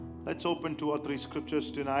Let's open 2 or 3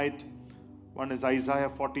 scriptures tonight. One is Isaiah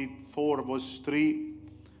 44 verse 3.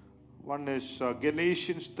 One is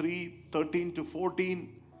Galatians 3:13 to 14.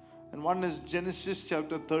 And one is Genesis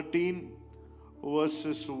chapter 13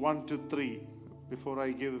 verses 1 to 3. Before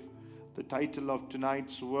I give the title of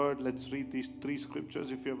tonight's word, let's read these 3 scriptures.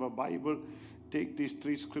 If you have a Bible, take these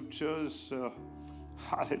 3 scriptures.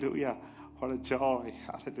 Hallelujah. What a joy.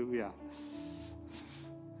 Hallelujah.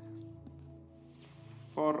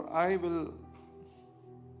 For I will...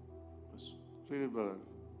 Read it, brother.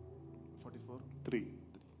 44. 3.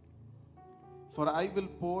 For I will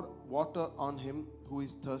pour water on him who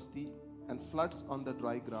is thirsty, and floods on the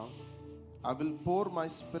dry ground. I will pour my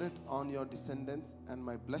spirit on your descendants, and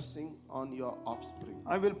my blessing on your offspring.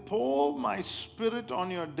 I will pour my spirit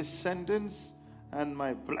on your descendants, and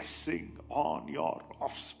my blessing on your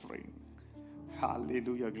offspring.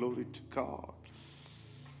 Hallelujah. Glory to God.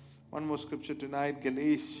 One more scripture tonight,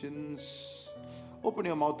 Galatians. Open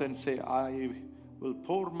your mouth and say, I will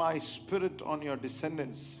pour my spirit on your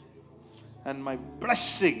descendants and my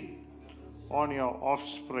blessing on your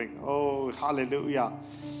offspring. Oh, hallelujah.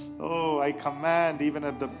 Oh, I command, even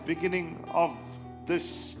at the beginning of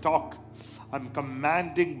this talk, I'm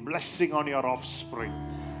commanding blessing on your offspring.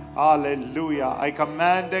 Hallelujah. I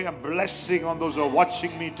commanding a blessing on those who are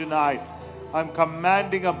watching me tonight. I'm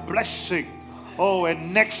commanding a blessing. Oh, a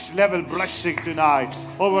next level blessing tonight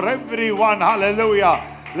over everyone. Hallelujah.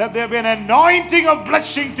 Let there be an anointing of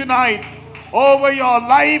blessing tonight over your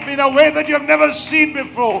life in a way that you have never seen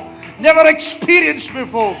before, never experienced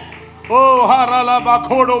before. Oh,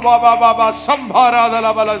 haralabakodo baba baba sambara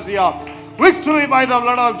dalabalazia. Victory by the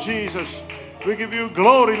blood of Jesus. We give you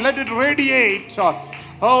glory. Let it radiate.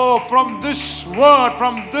 Oh, from this word,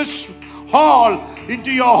 from this hall into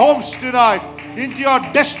your homes tonight, into your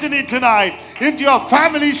destiny tonight, into your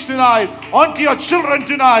families tonight, onto your children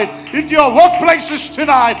tonight, into your workplaces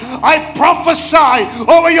tonight. I prophesy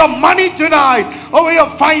over your money tonight, over your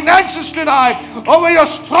finances tonight, over your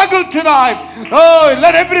struggle tonight. Oh,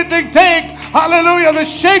 let everything take, hallelujah, the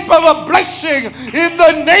shape of a blessing in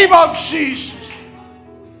the name of Jesus.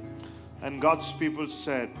 And God's people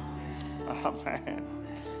said, amen.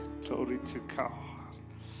 Glory to God.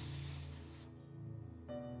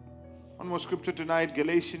 One more scripture tonight,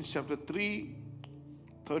 Galatians chapter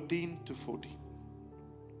 3:13 to 14.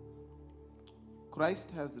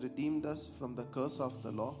 Christ has redeemed us from the curse of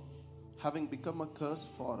the law, having become a curse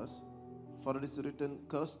for us. For it is written,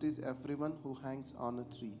 cursed is everyone who hangs on a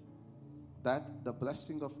tree, that the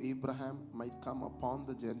blessing of Abraham might come upon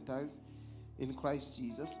the Gentiles in Christ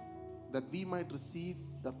Jesus, that we might receive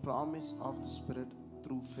the promise of the Spirit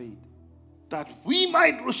through faith. That we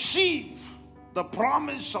might receive the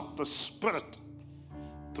promise of the Spirit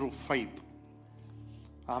through faith.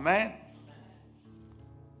 Amen.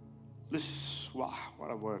 This is, wow,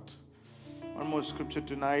 what a word. One more scripture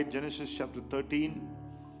tonight, Genesis chapter 13,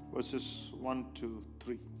 verses 1 to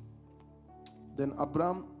 3. Then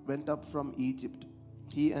Abram went up from Egypt,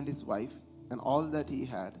 he and his wife, and all that he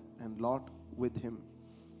had, and Lot with him,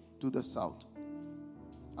 to the south.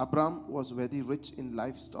 Abram was very rich in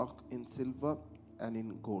livestock, in silver, and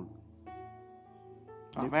in gold.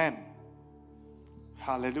 Amen.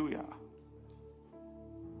 Hallelujah.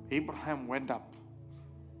 Abraham went up.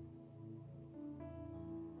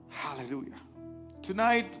 Hallelujah.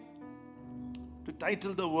 Tonight, to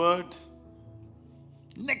title the word,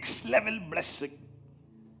 Next Level Blessing.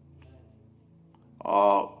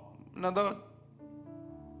 Oh, another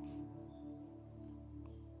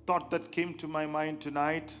thought that came to my mind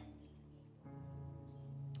tonight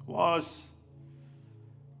was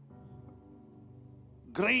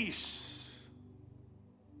grace,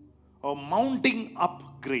 or mounting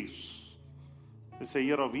up grace. It's a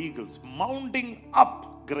year of eagles. Mounting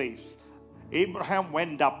up grace. Abraham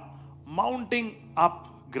went up, mounting up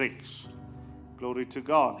grace. Glory to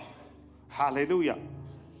God. Hallelujah.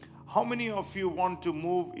 How many of you want to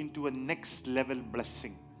move into a next level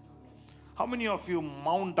blessing? How many of you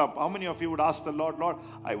mount up? How many of you would ask the Lord, Lord,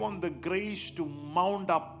 I want the grace to mount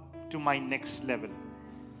up to my next level.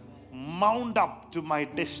 Mount up to my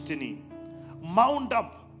destiny. Mount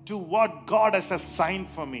up to what God has assigned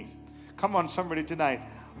for me. Come on, somebody tonight.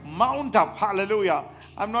 Mount up. Hallelujah.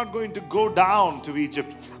 I'm not going to go down to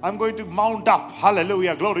Egypt. I'm going to mount up.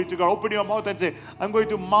 Hallelujah. Glory to God. Open your mouth and say, I'm going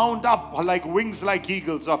to mount up like wings like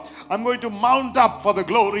eagles. I'm going to mount up for the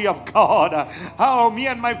glory of God. How me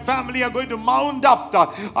and my family are going to mount up.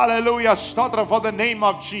 Hallelujah. Stotra for the name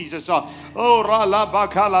of Jesus. Oh, Rala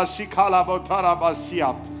Bakala Sikala Botara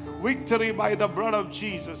Basia. Victory by the blood of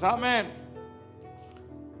Jesus. Amen.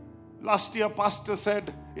 Last year, Pastor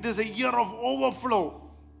said, it is a year of overflow.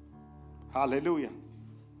 Hallelujah.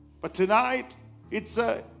 But tonight, it's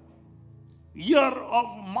a year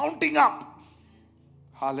of mounting up.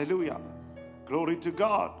 Hallelujah. Glory to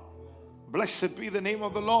God. Blessed be the name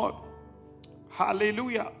of the Lord.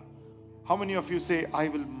 Hallelujah. How many of you say, I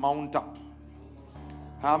will mount up?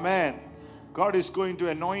 Amen. God is going to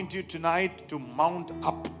anoint you tonight to mount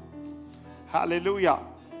up. Hallelujah.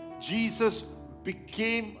 Jesus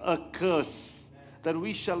became a curse that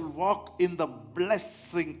we shall walk in the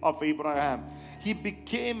blessing of Abraham. He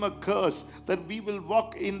became a curse that we will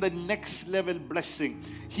walk in the next level blessing.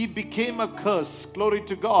 He became a curse, glory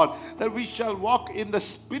to God, that we shall walk in the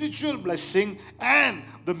spiritual blessing and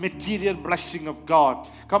the material blessing of God.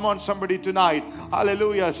 Come on, somebody tonight.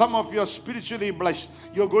 Hallelujah. Some of you are spiritually blessed.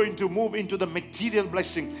 You're going to move into the material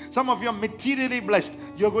blessing. Some of you are materially blessed.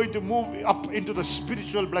 You're going to move up into the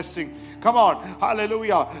spiritual blessing. Come on.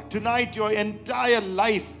 Hallelujah. Tonight, your entire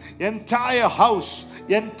life, entire house,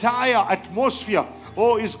 entire atmosphere,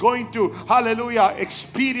 is going to, hallelujah,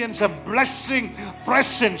 experience a blessing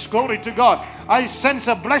presence. Glory to God. I sense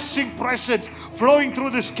a blessing presence flowing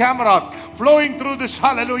through this camera, flowing through this,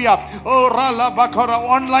 hallelujah, Rala Bakara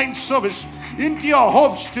online service into your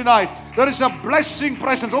homes tonight. There is a blessing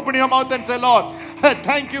presence. Open your mouth and say, Lord,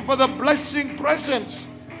 thank you for the blessing presence.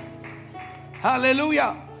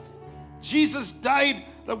 Hallelujah. Jesus died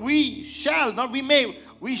that we shall, not we may,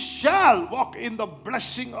 we shall walk in the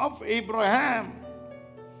blessing of Abraham.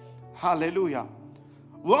 Hallelujah.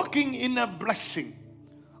 Walking in a blessing,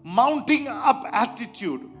 mounting up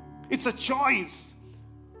attitude. It's a choice.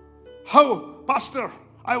 How, Pastor,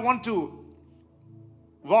 I want to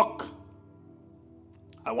walk.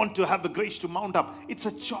 I want to have the grace to mount up. It's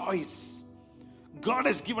a choice. God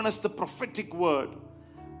has given us the prophetic word.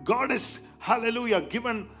 God has, hallelujah,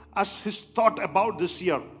 given us His thought about this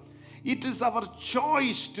year. It is our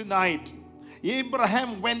choice tonight.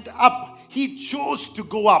 Abraham went up. He chose to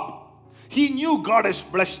go up. He knew God has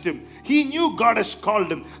blessed him. He knew God has called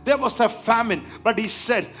him. There was a famine, but he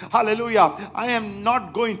said, hallelujah, I am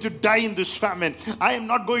not going to die in this famine. I am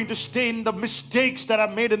not going to stay in the mistakes that I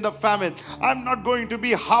made in the famine. I'm not going to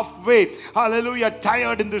be halfway, hallelujah,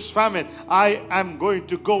 tired in this famine. I am going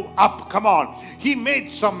to go up. Come on. He made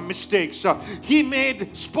some mistakes. He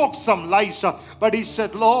spoke some lies. But he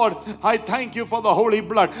said, Lord, I thank you for the holy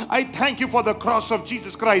blood. I thank you for the cross of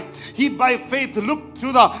Jesus Christ. He by faith looked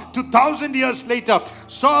to the 2000 years later,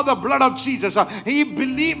 saw the blood of Jesus. He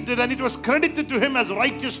believed it and it was credited to him as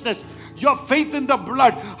righteousness. Your faith in the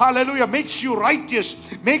blood, hallelujah, makes you righteous,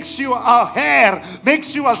 makes you a heir,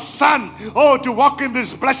 makes you a son. Oh, to walk in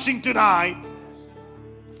this blessing tonight.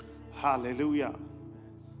 Hallelujah.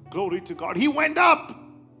 Glory to God. He went up.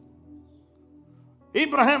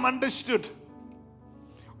 Abraham understood.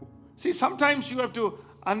 See, sometimes you have to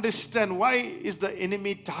understand, why is the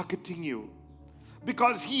enemy targeting you?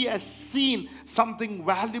 Because he has seen something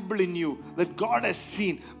valuable in you that God has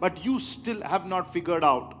seen, but you still have not figured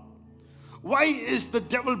out. Why is the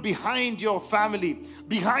devil behind your family,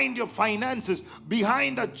 behind your finances,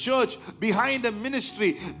 behind a church, behind a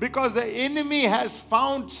ministry? Because the enemy has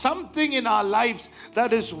found something in our lives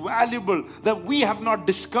that is valuable, that we have not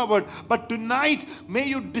discovered. But tonight, may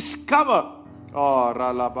you discover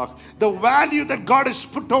the value that God has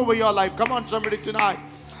put over your life. Come on, somebody, tonight.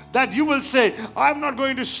 That you will say, I'm not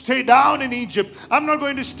going to stay down in Egypt. I'm not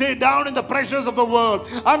going to stay down in the pressures of the world.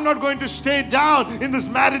 I'm not going to stay down in this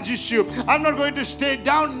marriage issue. I'm not going to stay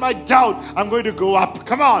down in my doubt. I'm going to go up.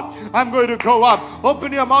 Come on. I'm going to go up.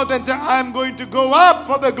 Open your mouth and say, I'm going to go up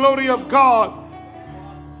for the glory of God.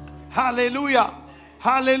 Hallelujah.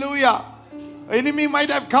 Hallelujah. Enemy might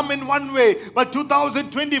have come in one way, but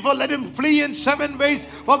 2024, let him flee in 7 ways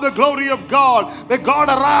for the glory of God. May God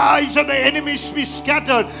arise and the enemies be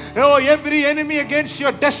scattered. Oh, every enemy against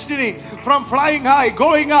your destiny, from flying high,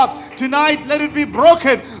 going up, tonight, let it be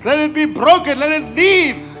broken. Let it be broken. Let it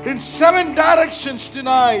leave in 7 directions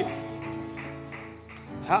tonight.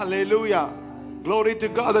 Hallelujah. Glory to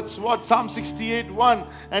God. That's what Psalm 68:1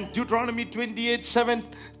 and Deuteronomy 28:7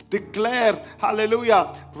 declare.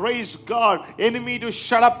 Hallelujah. Praise God. Enemy to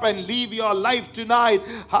shut up and leave your life tonight.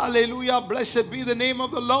 Hallelujah. Blessed be the name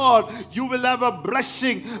of the Lord. You will have a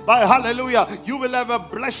blessing. By hallelujah. You will have a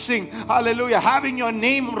blessing. Hallelujah. Having your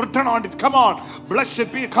name written on it. Come on.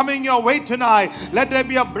 Blessed be coming your way tonight. Let there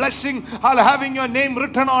be a blessing. Having your name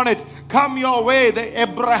written on it. Come your way. The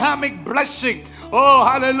Abrahamic blessing. Oh,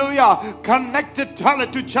 hallelujah. Connected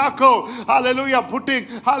to Chaco. Hallelujah. Putting,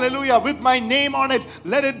 hallelujah, with my name on it.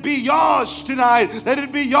 Let it be yours tonight. Let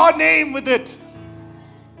it be your name with it.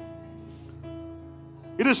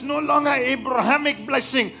 It is no longer Abrahamic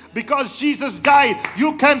blessing because Jesus died.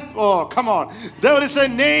 You can, oh, come on. There is a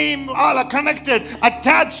name all connected,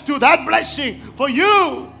 attached to that blessing for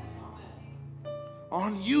you.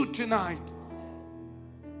 On you tonight.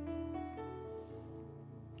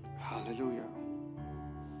 Hallelujah.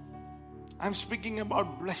 I'm speaking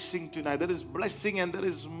about blessing tonight. There is blessing and there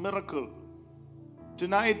is miracle.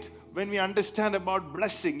 Tonight, when we understand about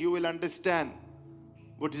blessing, you will understand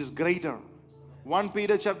what is greater. 1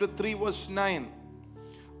 Peter chapter 3 verse 9.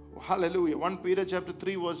 Hallelujah. 1 Peter chapter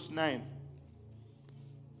 3 verse 9.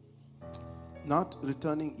 Not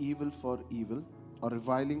returning evil for evil or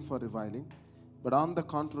reviling for reviling, but on the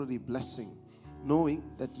contrary blessing, knowing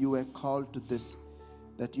that you were called to this,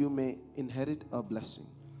 that you may inherit a blessing.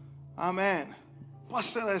 Amen.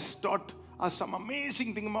 Pastor has taught us some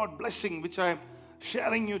amazing thing about blessing, which I am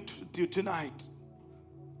sharing to you tonight.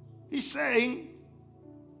 He's saying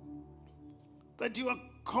that you are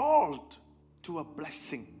called to a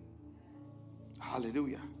blessing.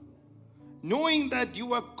 Hallelujah. Knowing that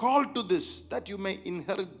you are called to this, that you may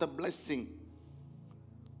inherit the blessing.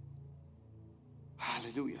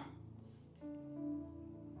 Hallelujah.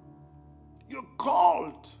 You're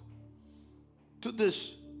called to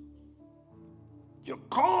this. You're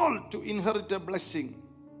called to inherit a blessing.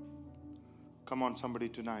 Come on, somebody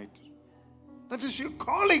tonight. That is your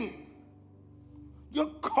calling.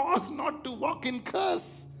 You're called not to walk in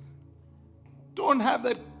curse. Don't have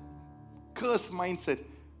that curse mindset.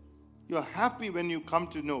 You're happy when you come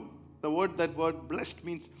to know. That word blessed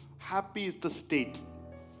means happy is the state.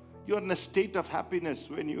 You're in a state of happiness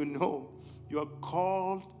when you know you're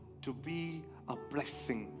called to be a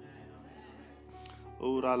blessing.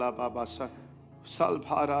 Some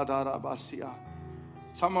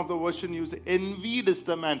of the version use envied is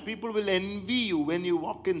the man. People will envy you when you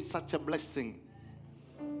walk in such a blessing.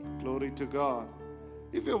 Glory to God.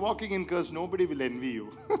 If you're walking in curse, nobody will envy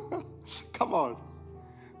you. Come on.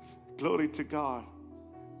 Glory to God.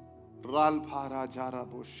 Ralphara jara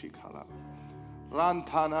boshikhala.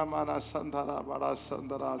 Ranthana mana sandara bada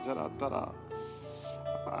sandara jaratara.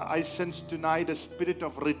 I sense tonight a spirit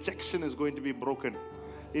of rejection is going to be broken.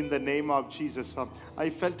 In the name of Jesus. I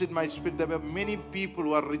felt in my spirit there were many people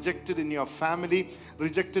who are rejected in your family,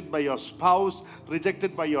 rejected by your spouse,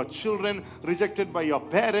 rejected by your children, rejected by your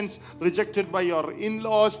parents, rejected by your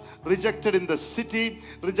in-laws, rejected in the city,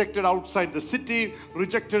 rejected outside the city,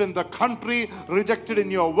 rejected in the country, rejected in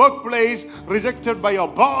your workplace, rejected by your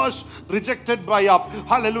boss, rejected by your,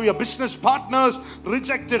 hallelujah, business partners,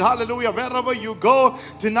 rejected, hallelujah, wherever you go.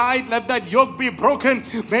 Tonight, let that yoke be broken.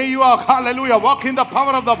 May you, hallelujah, walk in the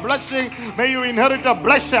power of the blessing. May you inherit a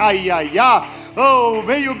blessing. Oh,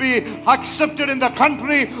 may you be accepted in the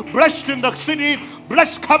country, blessed in the city,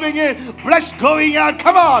 blessed coming in, blessed going out.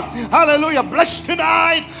 Come on, hallelujah, blessed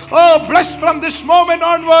tonight. Oh, blessed from this moment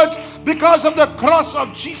onwards because of the cross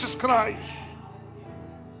of Jesus Christ.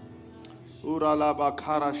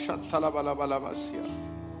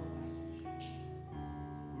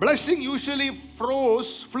 Blessing usually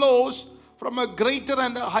flows from a greater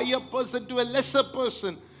and a higher person to a lesser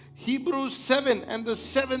person. Hebrews 7 and the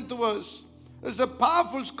 7th verse. There's a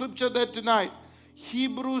powerful scripture there tonight.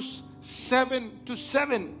 Hebrews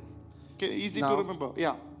 7:7. Okay, easy to remember.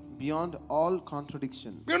 Yeah. Beyond all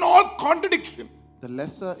contradiction. Beyond all contradiction. The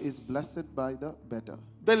lesser is blessed by the better.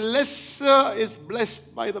 The lesser is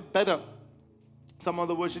blessed by the better. Some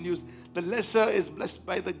other version use the lesser is blessed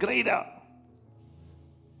by the greater.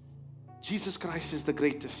 Jesus Christ is the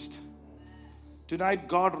greatest. Tonight,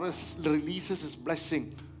 God releases His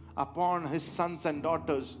blessing upon His sons and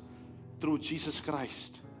daughters through Jesus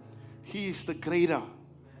Christ. He is the greater.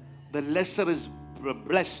 The lesser is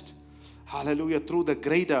blessed. Hallelujah. Through the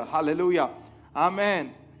greater. Hallelujah.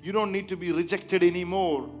 Amen. You don't need to be rejected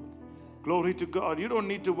anymore. Glory to God. You don't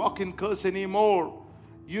need to walk in curse anymore.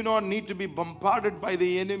 You don't need to be bombarded by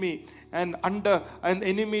the enemy. And the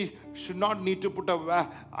enemy should not need to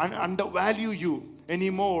undervalue you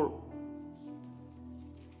anymore.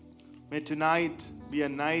 May tonight be a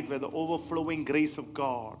night where the overflowing grace of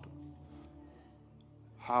God.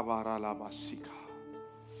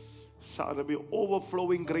 So there be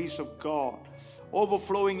overflowing grace of God,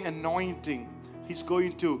 overflowing anointing. He's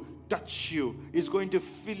going to touch you. He's going to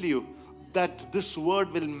fill you. That this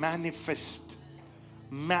word will manifest.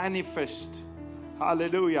 Manifest.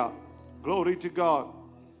 Hallelujah. Glory to God.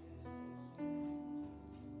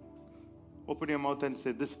 Open your mouth and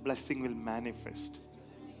say, this blessing will manifest.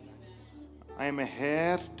 I am a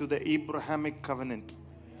heir to the Abrahamic covenant.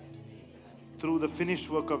 Through the finished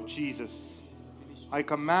work of Jesus, I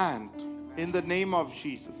command in the name of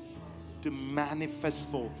Jesus to manifest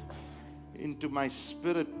forth into my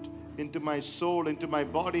spirit, into my soul, into my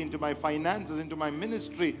body, into my finances, into my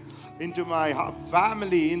ministry, into my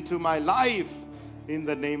family, into my life, in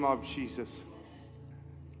the name of Jesus.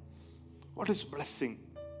 What is blessing?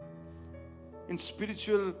 In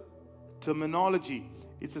spiritual terminology,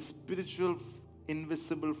 it's a spiritual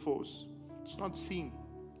invisible force. It's not seen.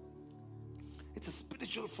 It's a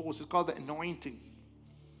spiritual force. It's called the anointing.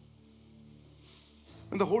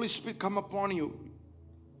 When the Holy Spirit come upon you,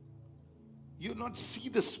 you not see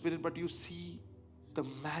the Spirit, but you see the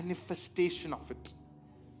manifestation of it.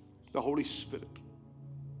 The Holy Spirit.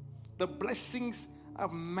 The blessings are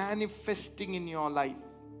manifesting in your life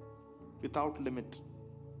without limit.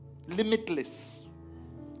 Limitless.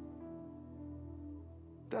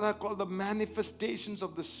 That are called the manifestations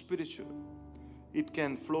of the spiritual. It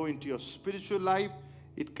can flow into your spiritual life.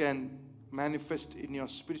 It can manifest in your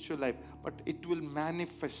spiritual life. But it will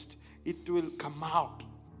manifest. It will come out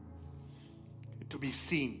to be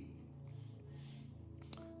seen.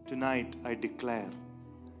 Tonight I declare,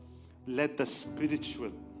 let the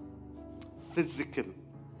spiritual, physical,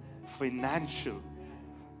 financial,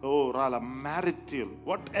 marital,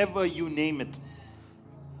 whatever you name it,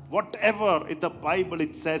 whatever in the Bible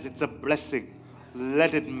it says it's a blessing,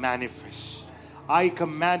 let it manifest. I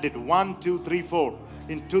command it. 1, 2, 3, 4.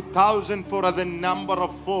 In 2004 as a number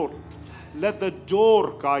of 4. Let the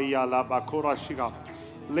door to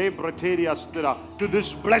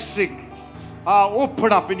this blessing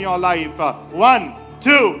open up in your life. 1,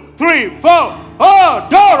 2, 3, 4. Oh,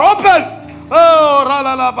 door open. Oh,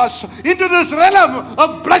 into this realm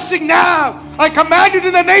of blessing now. I command it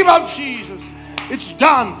in the name of Jesus. It's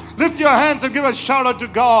done. Lift your hands and give a shout out to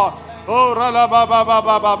God. Oh,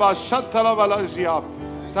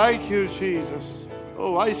 thank you, Jesus.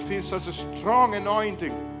 Oh, I feel such a strong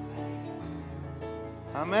anointing.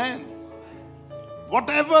 Amen.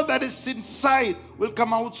 Whatever that is inside will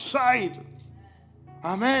come outside.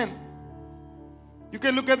 Amen. You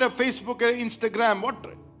can look at the Facebook and Instagram.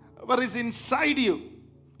 Whatever is inside you,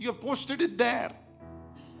 you have posted it there.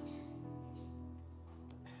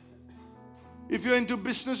 If you're into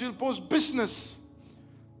business, you'll post business.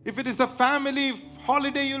 If it is the family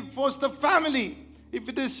holiday, you'll post the family. If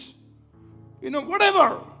it is,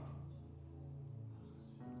 whatever.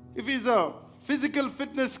 If he's a physical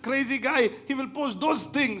fitness crazy guy, he will post those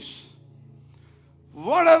things.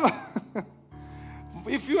 Whatever.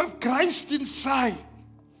 If you have Christ inside,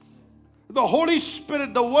 the Holy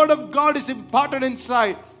Spirit, the Word of God is imparted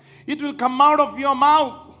inside, it will come out of your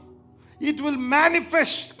mouth. It will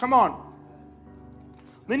manifest. Come on.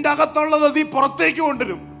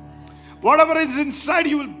 Whatever is inside,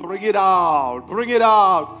 you will bring it out. Bring it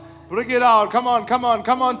out. Bring it out. Come on, come on,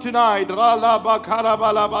 come on tonight.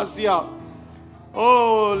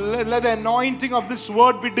 Oh, let the anointing of this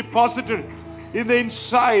word be deposited in the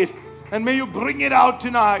inside. And may you bring it out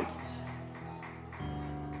tonight.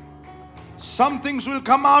 Some things will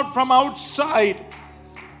come out from outside.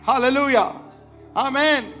 Hallelujah.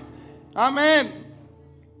 Amen. Amen.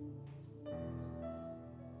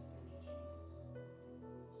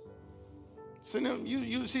 So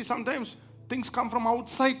you see, sometimes things come from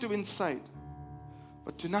outside to inside.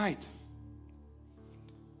 But tonight,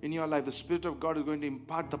 in your life, the Spirit of God is going to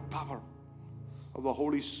impart the power of the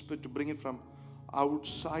Holy Spirit to bring it from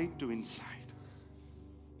outside to inside.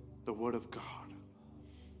 The Word of God.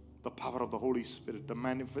 The power of the Holy Spirit. The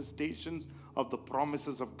manifestations of the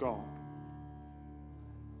promises of God.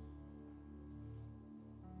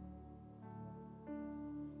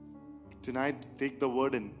 Tonight, take the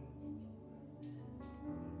Word in.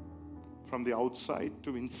 From the outside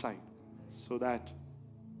to inside. So that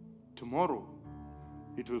tomorrow,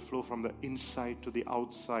 it will flow from the inside to the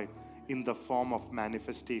outside in the form of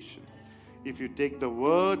manifestation. If you take the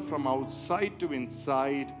word from outside to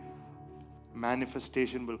inside,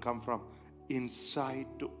 manifestation will come from inside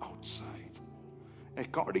to outside.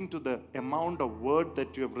 According to the amount of word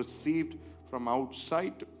that you have received from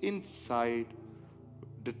outside to inside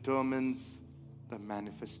determines the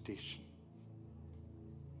manifestation.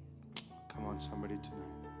 Come on, somebody tonight.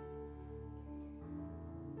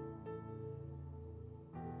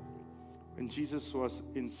 When Jesus was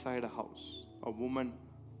inside a house, a woman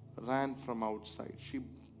ran from outside. She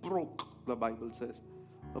broke, the Bible says,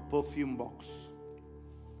 a perfume box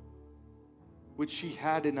which she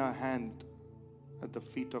had in her hand at the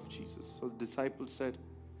feet of Jesus. So the disciples said,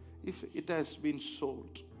 if it has been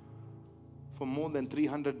sold for more than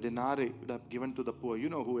 300 denarii, it would have given to the poor. You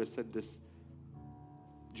know who has said this?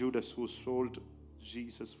 Judas, who sold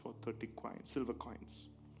Jesus for 30 coins, silver coins.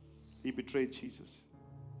 He betrayed Jesus.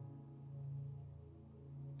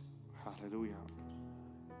 Hallelujah.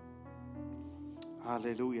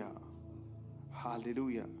 Hallelujah.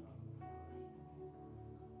 Hallelujah.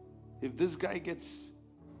 If this guy gets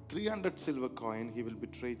 300 silver coin, he will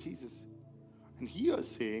betray Jesus. And he is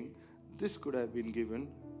saying, this could have been given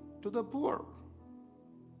to the poor.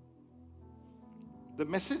 The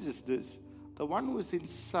message is this: the one who is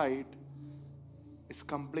inside is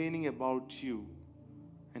complaining about you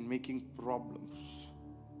and making problems.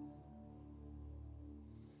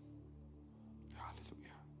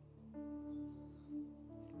 Hallelujah.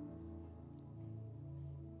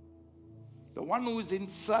 The one who is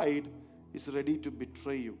inside is ready to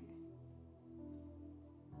betray you.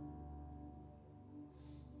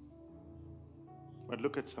 But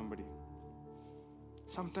look at somebody.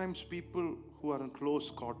 Sometimes people who are in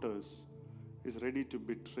close quarters is ready to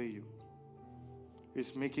betray you,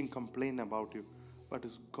 is making complaint about you. But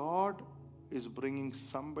as God is bringing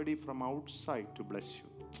somebody from outside to bless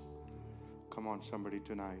you. Come on, somebody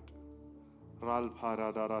tonight.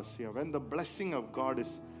 When the blessing of God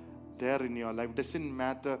is there in your life, doesn't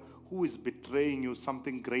matter who is betraying you,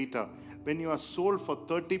 something greater. When you are sold for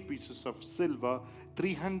 30 pieces of silver,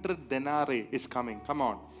 300 denarii is coming. Come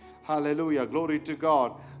on. Hallelujah. Glory to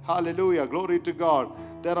God. Hallelujah. Glory to God.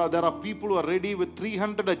 There are people who are ready with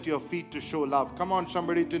 300 at your feet to show love. Come on,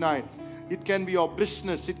 somebody tonight. It can be your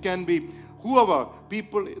business. It can be whoever.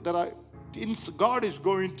 People that are, God is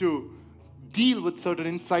going to deal with certain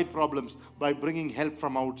inside problems by bringing help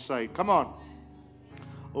from outside. Come on.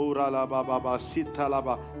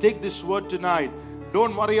 Take this word tonight.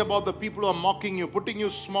 Don't worry about the people who are mocking you, putting you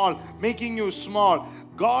small, making you small.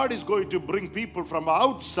 God is going to bring people from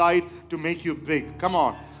outside to make you big. Come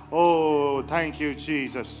on. Oh, thank you,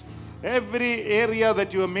 Jesus. Every area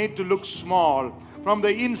that you are made to look small, from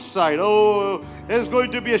the inside, oh, there's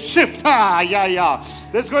going to be a shift. Yeah.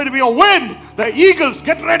 There's going to be a wind. The eagles,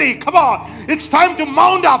 get ready. Come on. It's time to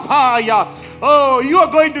mount up. Yeah. Oh, you are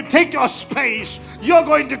going to take your space. You're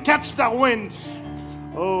going to catch the wind.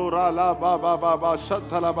 Oh, rala ba ba ba ba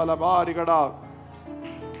shatala ba la ba rigada.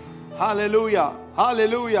 Hallelujah.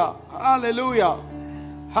 Hallelujah. Hallelujah.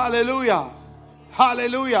 Hallelujah.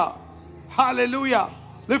 Hallelujah. Hallelujah.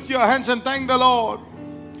 Lift your hands and thank the Lord.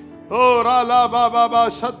 Oh, rala ba ba ba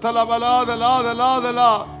shatala ba la da la da la da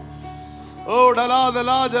la. Oh, da la da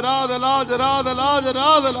la jara da la jara da la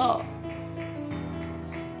jara da la.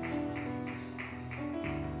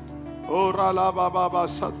 Oh, rala ba ba ba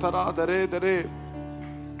shatara dare dare.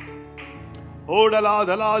 Oh, da la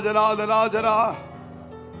jara da la jara.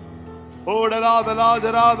 Oh, da la jara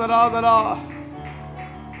da la da la.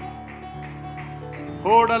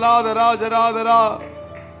 Oh, da la jara da la.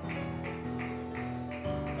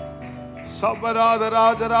 Sabara da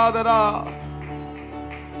la jara da la.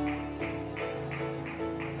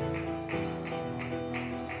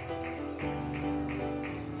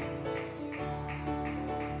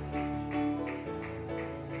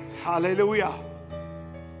 Hallelujah.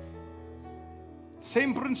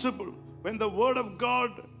 Same principle. When the word of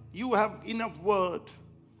God, you have enough word,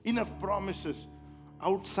 enough promises,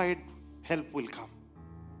 outside help will come.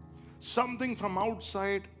 Something from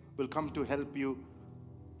outside will come to help you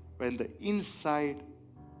when the inside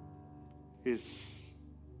is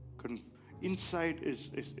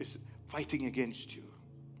fighting against you.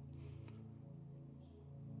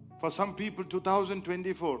 For some people,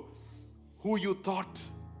 2024, who you thought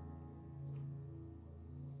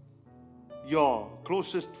your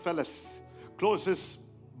closest fellas, closest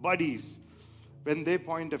buddies, when they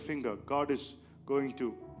point a finger, God is going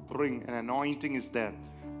to bring an anointing is there.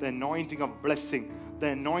 The anointing of blessing, the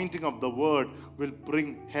anointing of the word will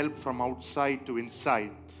bring help from outside to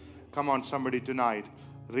inside. Come on, somebody tonight.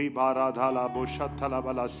 I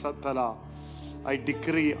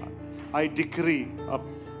decree,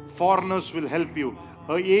 foreigners will help you.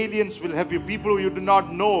 Aliens will help you. People who you do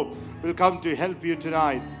not know will come to help you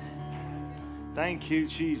tonight. Thank you,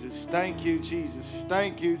 Jesus. Thank you, Jesus.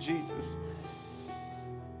 Thank you, Jesus.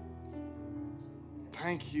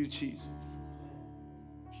 Thank you, Jesus.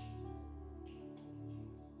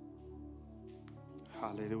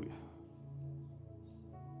 Hallelujah.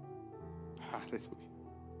 Hallelujah.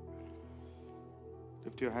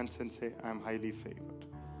 Lift your hands and say, I am highly favored.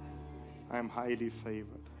 I am highly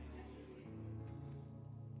favored.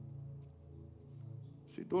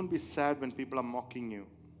 See, don't be sad when people are mocking you.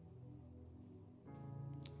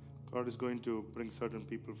 God is going to bring certain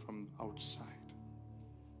people from outside.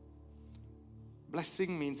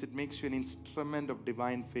 Blessing means it makes you an instrument of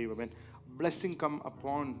divine favor. When blessing comes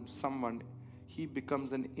upon someone, he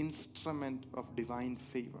becomes an instrument of divine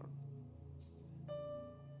favor.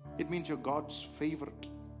 It means you're God's favorite.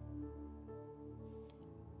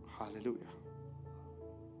 Hallelujah.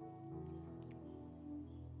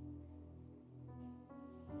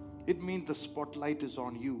 it means the spotlight is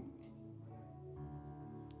on you.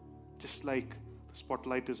 Just like the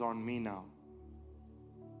spotlight is on me now.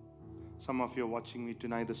 Some of you are watching me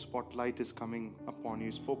tonight. The spotlight is coming upon you.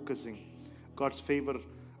 It's focusing. God's favor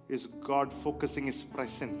is God focusing His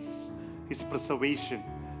presence, His preservation,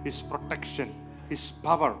 His protection, His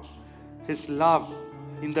power, His love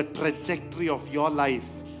in the trajectory of your life.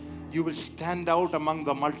 You will stand out among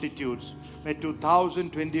the multitudes. May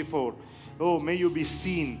 2024, may you be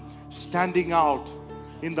seen standing out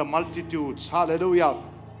in the multitudes. Hallelujah.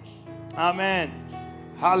 Amen.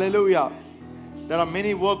 Hallelujah. There are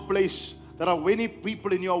many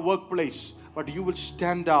people in your workplace, but you will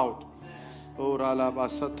stand out. Oh, Ralaba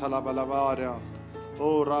Satala Balabara.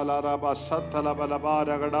 Oh, Ralaraba Satala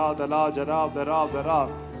Balabara Gadadala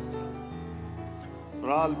Jarab.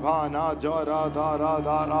 Ralbana Jara Dara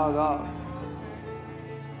Dara.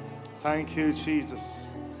 Thank you, Jesus.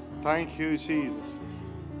 Thank you, Jesus.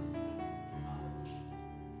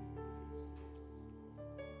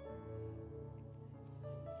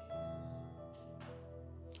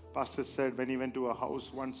 Pastor said when he went to a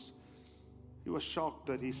house once, he was shocked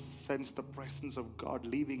that he sensed the presence of God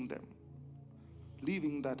leaving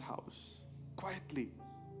that house quietly.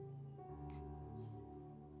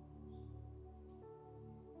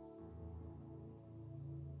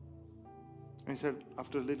 And he said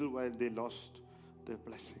after a little while they lost their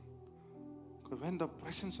blessing. Because when the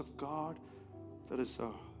presence of God, there is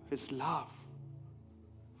His love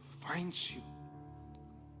finds you.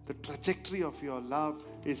 The trajectory of your love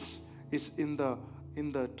is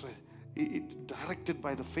directed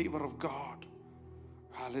by the favor of God.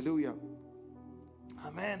 Hallelujah.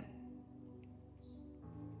 Amen.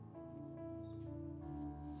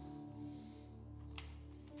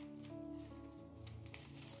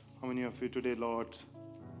 How many of you today, Lord,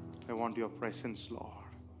 I want your presence, Lord.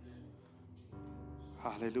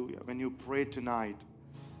 Hallelujah. When you pray tonight,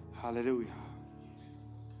 hallelujah,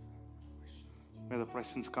 may the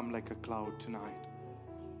presence come like a cloud tonight.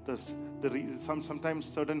 Sometimes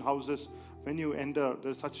certain houses, when you enter,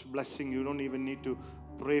 there's such blessing, you don't even need to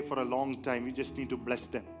pray for a long time. You just need to bless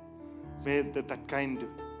them. May that kind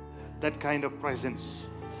of presence.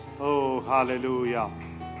 Oh, hallelujah.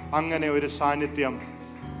 Angane oru sanithyam.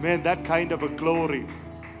 May that kind of a glory.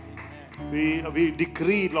 We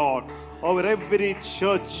decree, Lord, over every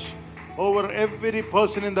church, over every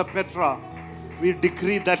person in the Petra, we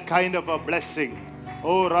decree that kind of a blessing.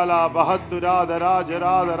 Oh, Rala Bahatura Dara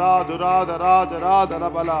Jara Dara Dura Dara Dara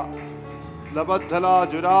Darabala Labathala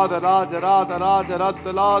Jura Dara Jara Dara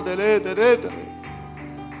Jaratala Dele Dere.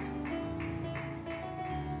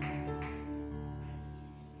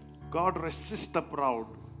 God resists the proud.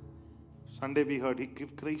 Sunday we heard He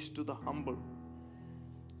gives grace to the humble.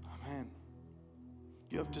 Amen.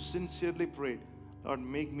 You have to sincerely pray, Lord,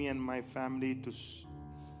 make me and my family to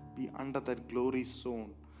be under that glory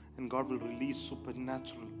zone, and God will release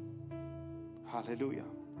supernatural. Hallelujah.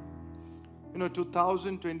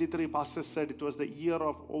 2023, Pastor said it was the year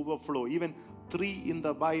of overflow. Even 3 in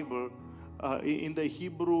the Bible, in the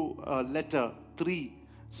Hebrew letter, 3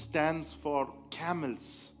 stands for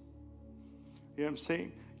camels. You know what I'm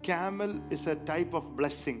saying? Camel is a type of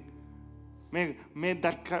blessing. May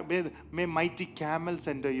mighty camels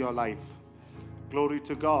enter your life. Glory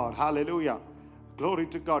to God. Hallelujah. Glory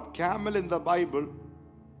to God. Camel in the Bible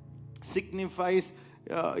signifies,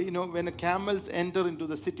 when the camels enter into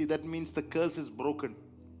the city, that means the curse is broken.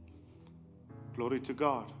 Glory to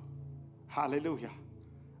God. Hallelujah.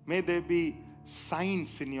 May there be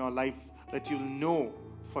signs in your life that you'll know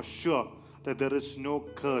for sure that there is no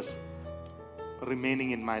curse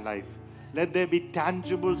remaining in my life. Let there be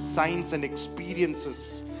tangible signs and experiences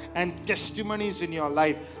and testimonies in your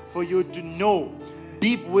life for you to know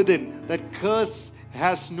deep within that curse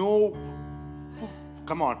has no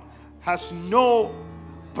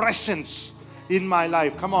presence in my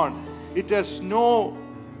life. Come on. It has no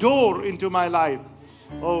door into my life.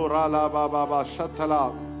 Oh, Rala Baba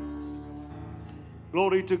Shatala.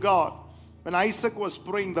 Glory to God. When Isaac was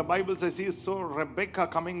praying, the Bible says he saw Rebekah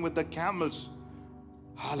coming with the camels.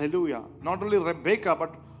 Hallelujah. Not only Rebekah,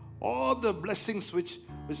 but all the blessings which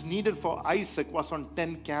was needed for Isaac was on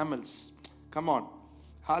 10 camels. Come on.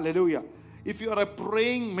 Hallelujah. If you are a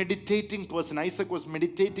praying, meditating person, Isaac was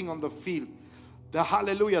meditating on the field. The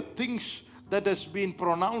hallelujah, things that has been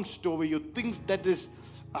pronounced over you, things that is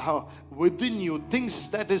within you, things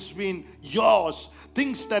that has been yours,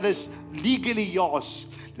 things that is legally yours,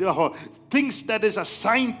 things that is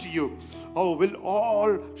assigned to you, will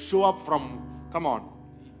all show up from, come on.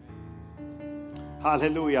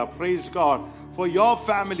 Hallelujah. Praise God. For your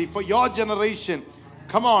family, for your generation,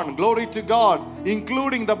 Come on, glory to God.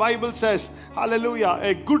 Including, the Bible says, hallelujah,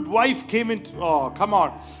 a good wife came into, oh, come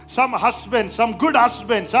on. Some husbands, some good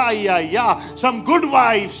husbands, some good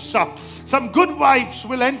wives, some good wives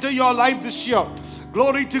will enter your life this year.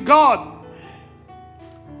 Glory to God.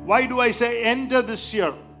 Why do I say enter this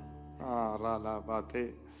year?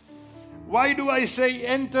 Why do I say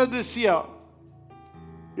enter this year?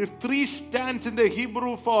 If 3 stands in the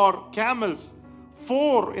Hebrew for camels,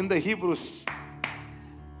 4 in the Hebrews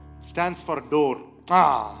stands for door.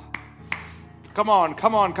 Come on.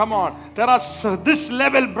 There are this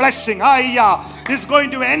level blessing is going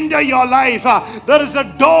to enter your life. There is a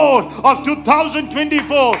door of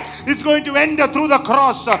 2024. It's going to enter through the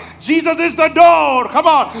cross. Jesus is the door. Come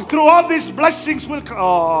on. Through all these blessings will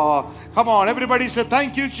come. Come on. Everybody say,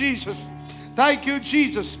 thank you, Jesus. Thank you,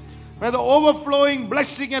 Jesus. May the overflowing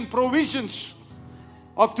blessing and provisions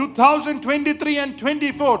of 2023 and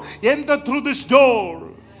 24 enter through this door.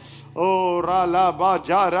 Oh,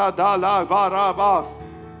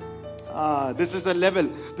 this is a level.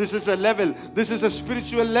 This is a level. This is a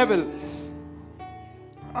spiritual level.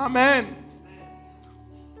 Amen.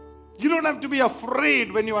 You don't have to be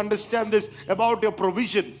afraid when you understand this about your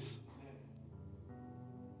provisions.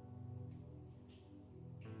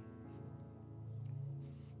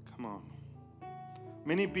 Come on.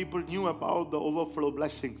 Many people knew about the overflow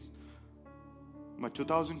blessings. But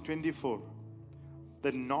 2024,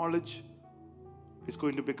 the knowledge is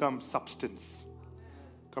going to become substance.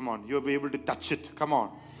 Come on, you'll be able to touch it. Come on.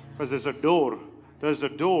 Because there's a door. There's a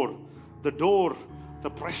door. The door, the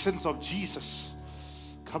presence of Jesus.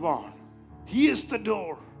 Come on. He is the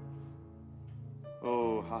door.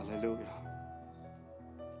 Oh, hallelujah.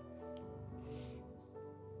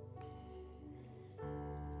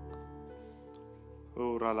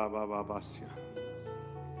 Oh, Ralababasya.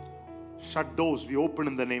 Shut doors we open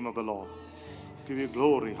in the name of the Lord. Give you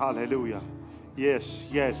glory. Hallelujah. Yes.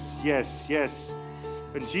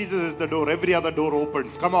 When Jesus is the door, every other door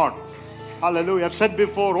opens. Come on. Hallelujah. I've said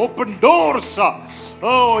before, open doors. Come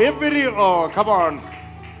on.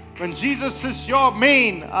 When Jesus is your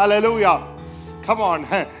main, hallelujah. Come on.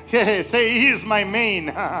 Say, He is my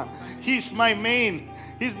main. He's my main.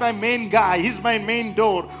 He's my main guy. He's my main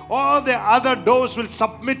door. All the other doors will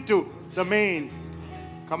submit to the main.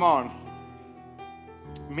 Come on.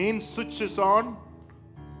 Main switch is on,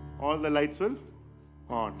 all the lights will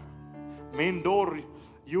on. Main door,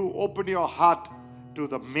 you open your heart to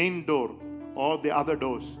the main door, all the other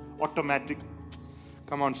doors automatic.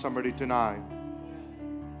 Come on, somebody, tonight.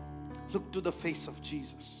 Look to the face of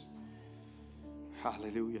Jesus.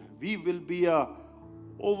 Hallelujah. We will be a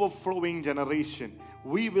overflowing generation.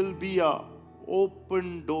 We will be a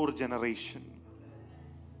open door generation.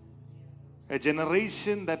 A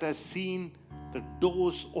generation that has seen the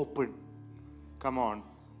doors open. Come on.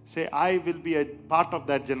 Say, I will be a part of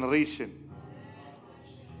that generation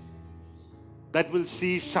that will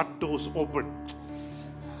see shut doors open.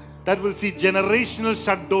 That will see generational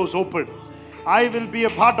shut doors open. I will be a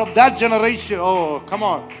part of that generation. Oh, come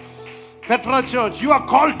on. Petra Church, you are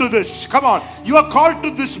called to this. Come on. You are called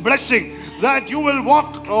to this blessing that you will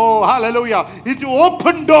walk, oh, hallelujah, into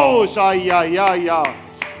open doors.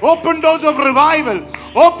 Open doors of revival.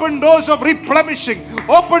 Open doors of replenishing.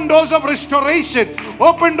 Open doors of restoration.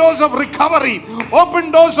 Open doors of recovery.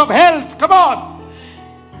 Open doors of health. Come on.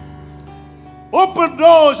 Open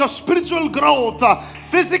doors of spiritual growth,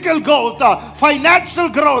 physical growth, financial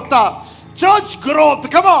growth, church growth.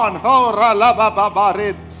 Come on.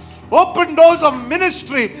 Open doors of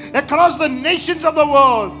ministry across the nations of the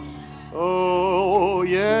world. Oh,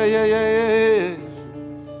 yeah.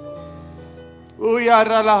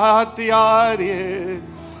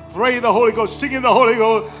 Pray the Holy Ghost, sing in the Holy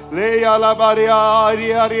Ghost.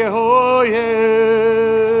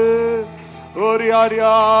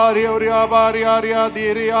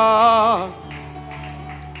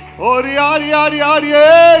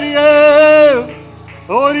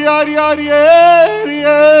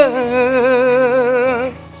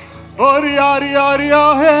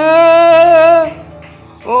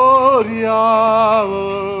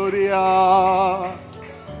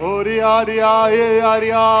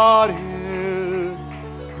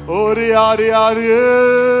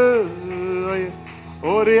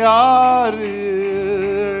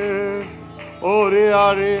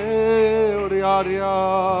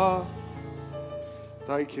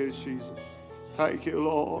 Thank you, Jesus. Thank you,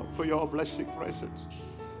 Lord, for your blessing presence.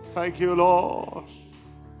 Thank you, Lord.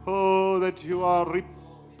 Oh, that you are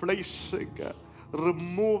replacing,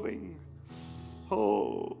 removing.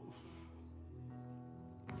 Oh,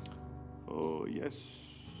 yes.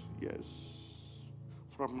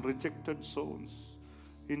 From rejected zones,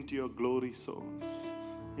 into your glory zones,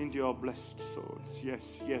 into your blessed zones. Yes,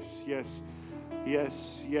 yes, yes,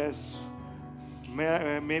 yes, yes.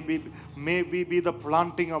 May we be the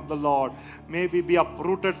planting of the Lord. May we be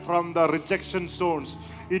uprooted from the rejection zones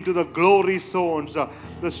into the glory zones.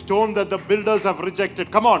 The stone that the builders have rejected.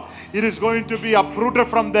 Come on. It is going to be uprooted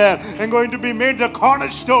from there and going to be made the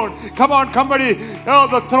cornerstone. Come on, somebody. Oh,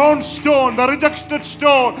 the throne stone, the rejected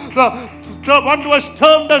stone, the one who was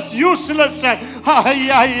termed as useless. The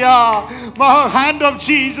hand of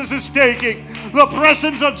Jesus is taking. The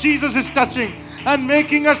presence of Jesus is touching and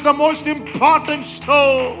making us the most important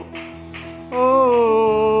stone. Glory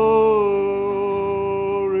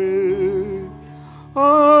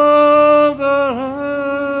of the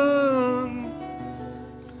hand.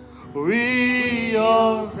 We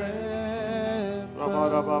are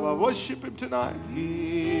worship Him tonight.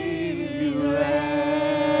 Give you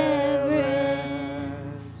reverence,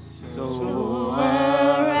 so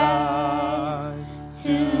arise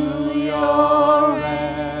to your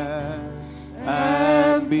rest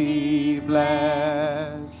and be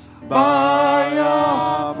blessed by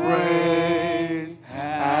our praise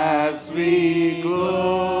as we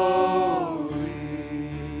glory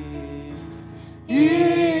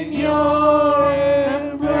in your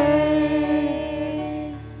embrace,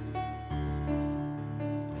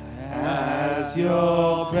 as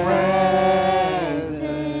your presence,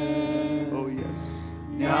 Oh, yes.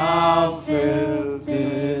 now fills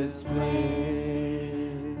this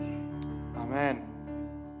place. Amen.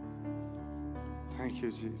 Thank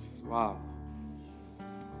you, Jesus. Wow.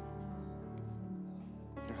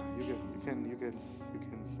 Yeah, you can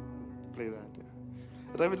play that. Yeah.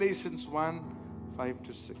 Revelations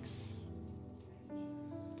 1:5-6.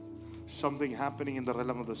 Something happening in the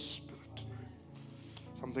realm of the Spirit.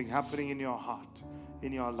 Something happening in your heart,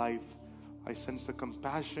 in your life. I sense the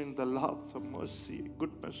compassion, the love, the mercy,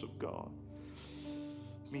 goodness of God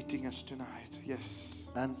meeting us tonight. Yes.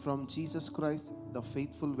 And from Jesus Christ, the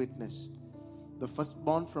faithful witness, the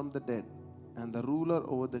firstborn from the dead, and the ruler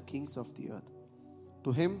over the kings of the earth,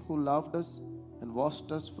 to Him who loved us and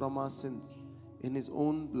washed us from our sins in His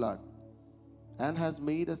own blood, and has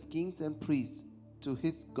made us kings and priests to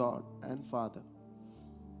His God and Father.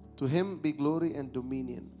 To Him be glory and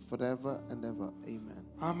dominion forever and ever. Amen.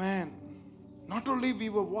 Amen. Not only we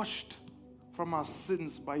were washed from our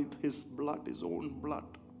sins by His blood, His own blood,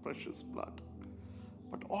 precious blood,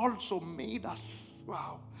 but also made us,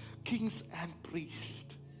 wow, kings and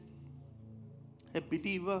priests. A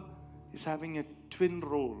believer is having a twin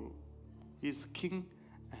role. He is king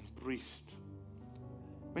and priest.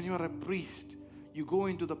 When you are a priest, you go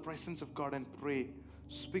into the presence of God and pray.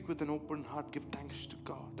 Speak with an open heart. Give thanks to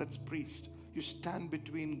God. That's priest. You stand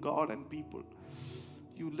between God and people.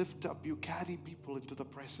 You lift up, you carry people into the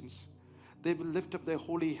presence. They will lift up their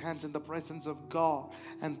holy hands in the presence of God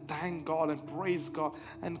and thank God and praise God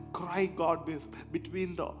and cry God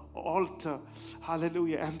between the altar,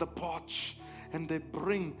 hallelujah, and the porch. And they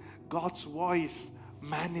bring God's voice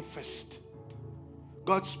manifest.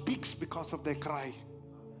 God speaks because of their cry.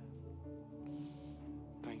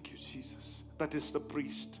 Thank you, Jesus. That is the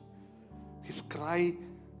priest. His cry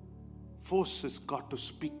forces God to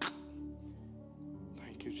speak.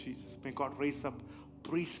 Thank you, Jesus. May God raise up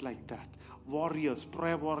priests like that, warriors,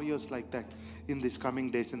 prayer warriors like that in these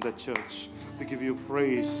coming days in the church. We give you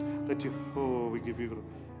praise that we give you,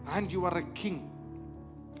 and you are a king.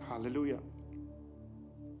 Hallelujah.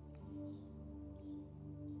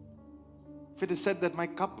 If it is said that my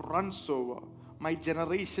cup runs over, my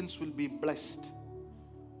generations will be blessed,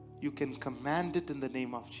 you can command it in the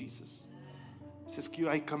name of Jesus. It says,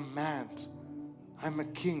 I command. I'm a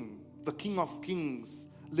king, the King of Kings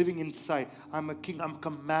living inside. I'm a king. I'm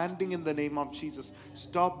commanding in the name of Jesus.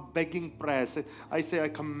 Stop begging prayers. I say, I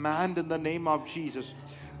command in the name of Jesus.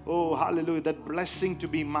 Oh, hallelujah. That blessing to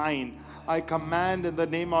be mine. I command in the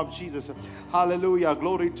name of Jesus. Hallelujah.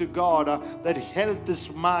 Glory to God. That health is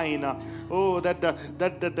mine. That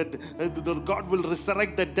God will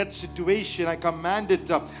resurrect that dead situation. I command it.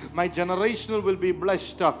 My generational will be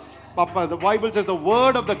blessed. Papa, the Bible says the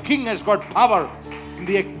word of the king has got power. In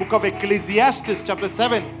the book of Ecclesiastes, chapter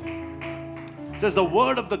 7, it says the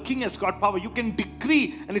word of the king has got power. You can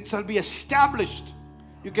decree and it shall be established.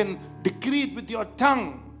 You can decree it with your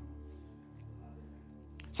tongue.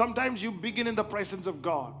 Sometimes you begin in the presence of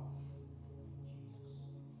God,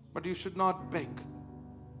 but you should not beg.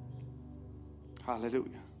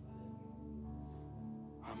 Hallelujah.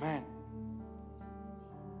 Amen.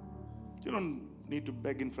 You don't need to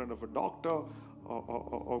beg in front of a doctor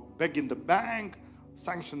or beg in the bank,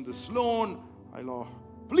 sanction this loan.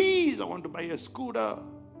 Please, I want to buy a scooter.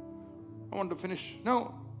 I want to finish.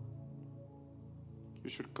 No. You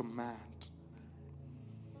should command.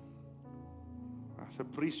 As a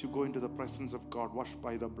priest, you go into the presence of God, washed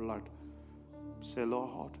by the blood. Say,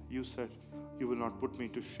 Lord, you said you will not put me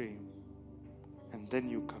to shame. And then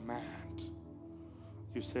you command.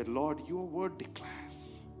 You said, Lord, your word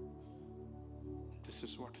declares. This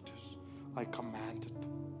is what it is. I command it.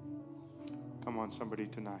 Come on, somebody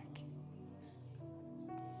tonight.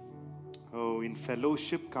 Oh, in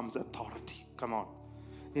fellowship comes authority. Come on.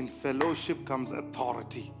 In fellowship comes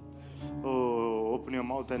authority. Oh, open your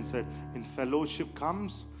mouth and say, in fellowship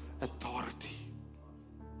comes authority.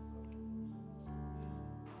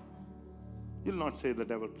 You'll not say the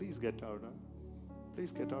devil, please get out.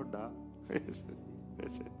 Please get out.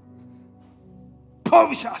 That's it.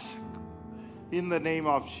 In the name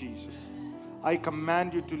of Jesus, I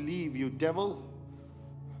command you to leave, you devil.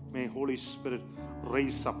 May Holy Spirit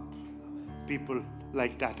raise up people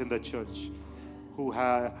like that in the church who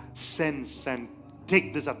have sense and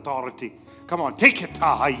take this authority. Come on, take it.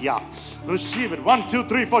 Receive it. 1, 2,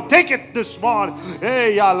 3, 4. Take it this morning.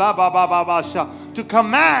 To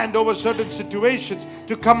command over certain situations,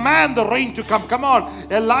 to command the rain to come. Come on.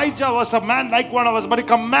 Elijah was a man like one of us, but he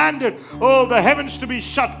commanded, the heavens to be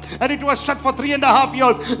shut. And it was shut for 3.5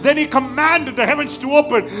 years. Then he commanded the heavens to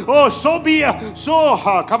open.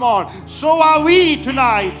 Come on. So are we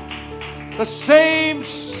tonight. The same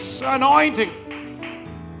anointing.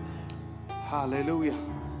 Hallelujah.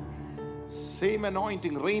 Same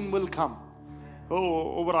anointing. Rain will come.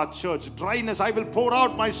 Over our church. Dryness, I will pour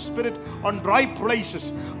out my spirit on dry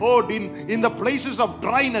places. In the places of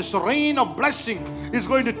dryness, rain of blessing is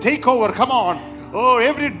going to take over. Come on.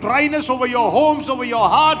 Every dryness over your homes, over your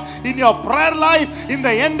heart, in your prayer life, in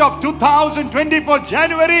the end of 2024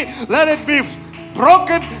 January, let it be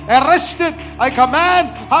broken, arrested. I command,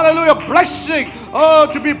 hallelujah, blessing,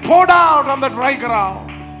 to be poured out on the dry ground.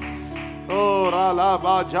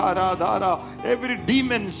 Every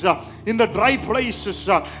demons in the dry places,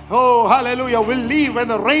 hallelujah, will leave when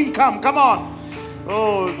the rain comes. Come on.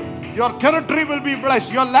 Your territory will be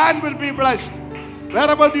blessed. Your land will be blessed.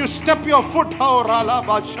 Wherever you step your foot.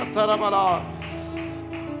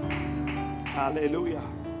 Hallelujah.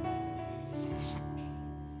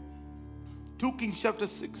 2 Kings chapter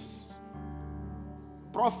 6.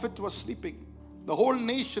 Prophet was sleeping. The whole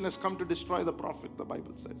nation has come to destroy the prophet, the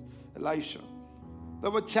Bible says. Elisha. There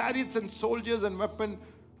were chariots and soldiers and weapons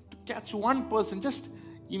to catch one person. Just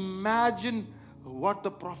imagine what the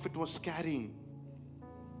prophet was carrying.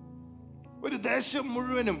 ഒരു ദേശം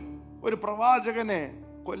മുഴുവനും ഒരു പ്രവാചകനെ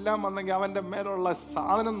കൊല്ലാൻ വന്നെങ്കിൽ അവന്റെ മേലുള്ള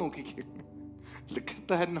സാധനം നോക്കിക്കേ. Look at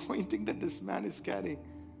the anointing that this man is carrying.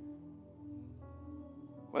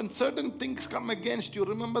 When certain things come against you,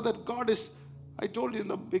 remember that God is, I told you in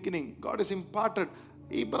the beginning, God is imparted.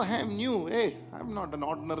 Abraham knew, hey, I'm not an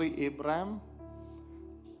ordinary Abraham.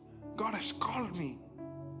 God has called me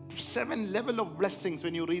to 7 levels of blessings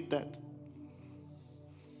when you read that.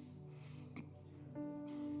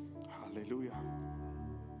 Hallelujah.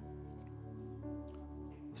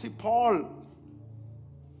 See, Paul,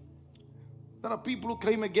 there are people who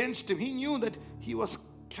came against him. He knew that he was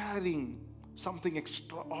carrying something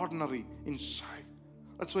extraordinary inside.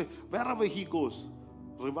 That's why wherever he goes,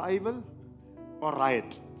 revival or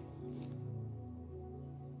riot.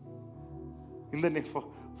 In the name,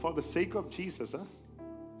 for the sake of Jesus,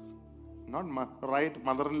 not riot,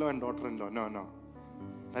 mother-in-law and daughter-in-law. No.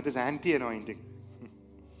 That is anti-anointing.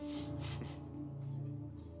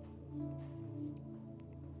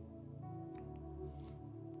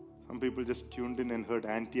 Some people just tuned in and heard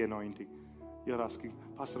anti-anointing. You're asking,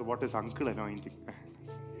 Pastor, what is uncle anointing?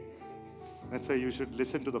 That's why you should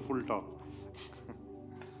listen to the full talk.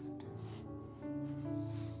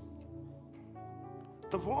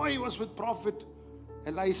 The boy was with prophet.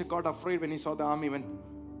 Elisha got afraid when he saw the army. When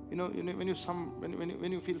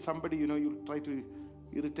you feel somebody, you try to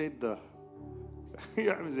irritate the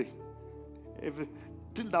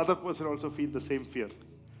till the other person also feel the same fear.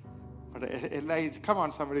 But Elijah, come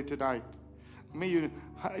on, somebody tonight. May you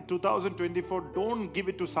 2024, don't give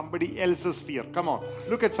it to somebody else's fear. Come on,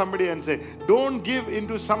 look at somebody and say, don't give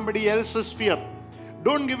into somebody else's fear.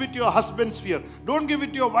 Don't give it to your husband's fear. Don't give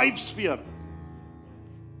it to your wife's fear.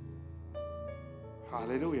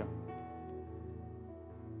 Hallelujah.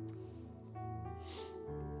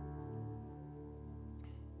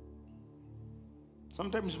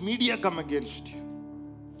 Sometimes media come against you.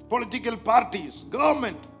 Political parties,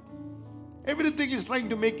 government. Everything is trying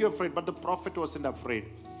to make you afraid, but the prophet wasn't afraid.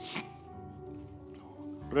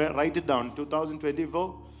 Write it down,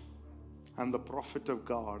 2024. I'm the prophet of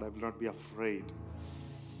God. I will not be afraid.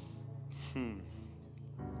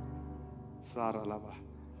 Saralava.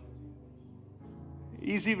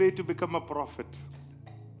 Easy way to become a prophet.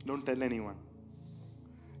 Don't tell anyone.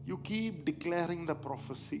 You keep declaring the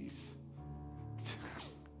prophecies.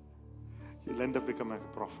 You'll end up becoming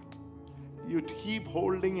a prophet. You keep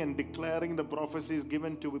holding and declaring the prophecies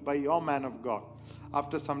given to you by your man of God.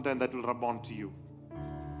 After some time, that will rub onto you.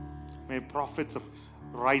 May prophets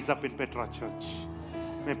rise up in Petra Church.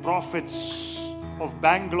 May prophets of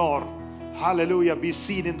Bangalore, hallelujah, be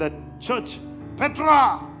seen in the church.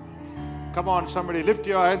 Petra! Come on, somebody lift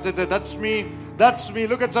your hands and say, that's me. That's me.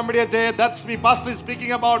 Look at somebody and say, that's me. Pastor is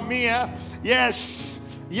speaking about me. Yes.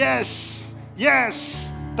 Yes. Yes.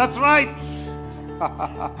 That's right.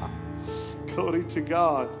 Glory to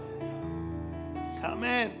God.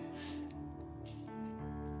 Amen.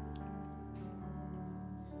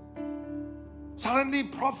 Suddenly,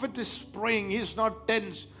 prophet is praying. He's not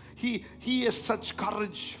tense. He has such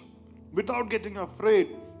courage without getting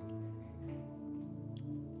afraid.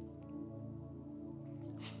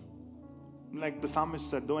 Like the psalmist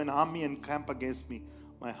said, though an army encamp against me,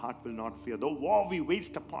 my heart will not fear. Though war be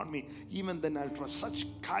waged upon me, even then I'll trust. Such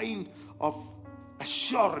kind of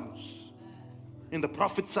assurance in the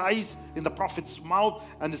prophet's eyes, in the prophet's mouth,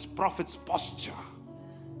 and his prophet's posture.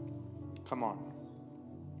 Come on.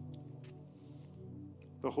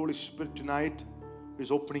 The Holy Spirit tonight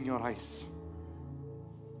is opening your eyes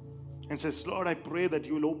and says, Lord, I pray that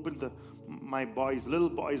you will open my little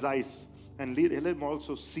boy's eyes, and let him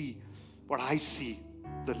also see what I see,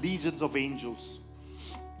 the legions of angels.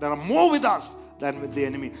 There are more with us than with the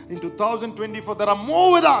enemy. In 2024, there are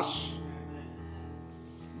more with us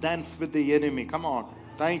than with the enemy. Come on.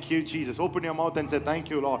 Thank you, Jesus. Open your mouth and say, thank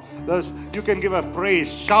you, Lord. You can give a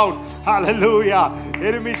praise. Shout, hallelujah.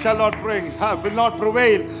 Enemy shall not will not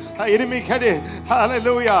prevail. Enemy can,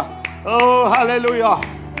 hallelujah. Oh, hallelujah.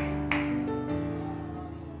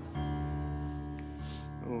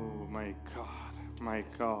 Oh, my God, my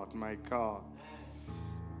God, my God.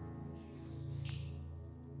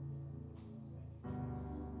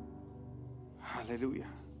 Hallelujah.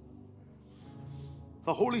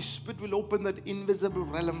 The Holy Spirit will open that invisible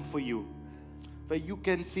realm for you, where you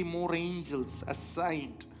can see more angels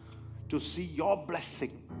assigned to see your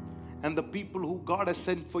blessing, and the people who God has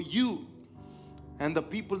sent for you, and the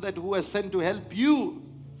people who are sent to help you.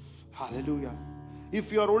 Hallelujah.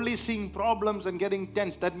 If you are only seeing problems and getting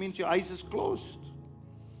tense, that means your eyes is closed.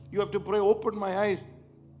 You have to pray, open my eyes.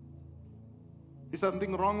 Is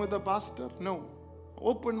something wrong with the pastor? No.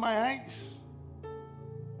 Open my eyes.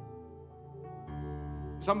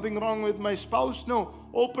 Something wrong with my spouse? No.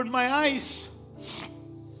 Open my eyes.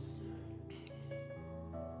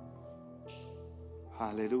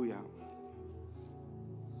 Hallelujah.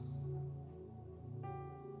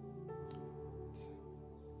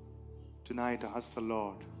 Tonight, ask the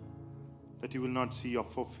Lord that you will not see your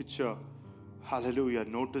forfeiture. Hallelujah.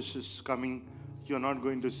 Notices coming. You're not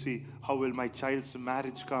going to see, how will my child's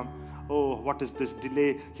marriage come? Oh, what is this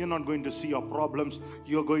delay? You're not going to see your problems.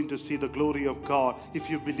 You're going to see the glory of God. If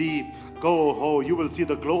you believe, you will see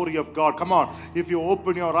the glory of God. Come on. If you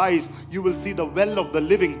open your eyes, you will see the well of the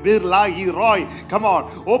living. Birlahi Roy. Come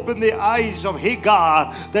on. Open the eyes of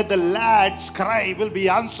Hagar, that the lad's cry will be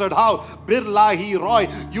answered. How? Birlahi Roy.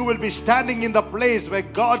 You will be standing in the place where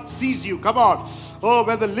God sees you. Come on. Oh,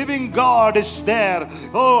 where the living God is there.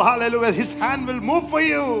 Oh, hallelujah. His hand will move for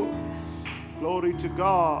you. Glory to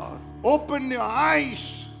God. Open your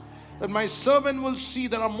eyes that my servant will see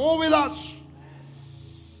there are more with us.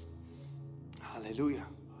 Hallelujah.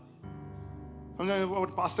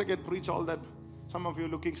 What pastor can preach all that? Some of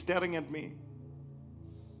you staring at me.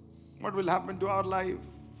 What will happen to our life?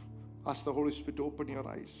 Ask the Holy Spirit to open your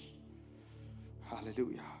eyes.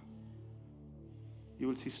 Hallelujah. You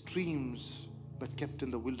will see streams that kept in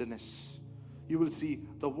the wilderness. You will see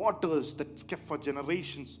the waters that kept for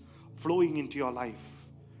generations flowing into your life.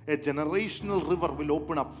 A generational river will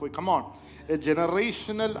open up for you. Come on. A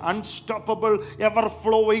generational, unstoppable,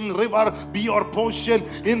 ever-flowing river be your portion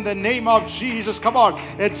in the name of Jesus. Come on.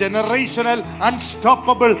 A generational,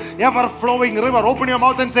 unstoppable, ever-flowing river. Open your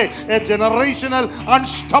mouth and say, a generational,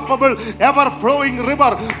 unstoppable, ever-flowing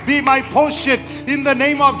river be my portion in the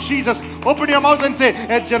name of Jesus. Open your mouth and say,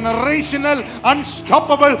 a generational,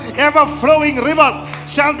 unstoppable, ever-flowing river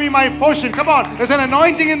shall be my portion. Come on. There's an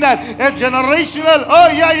anointing in that. A generational,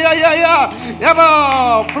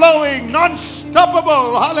 ever-flowing,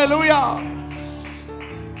 non-stoppable. Hallelujah.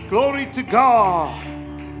 Glory to God.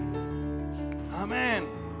 Amen.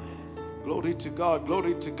 Glory to God.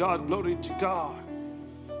 Glory to God. Glory to God.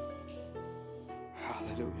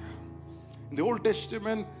 Hallelujah. In the Old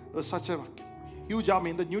Testament, there was such a huge army.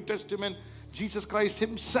 In the New Testament, Jesus Christ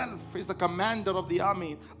himself is the commander of the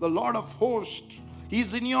army, the Lord of hosts.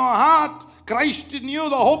 He's in your heart. Christ in you,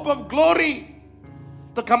 the hope of glory.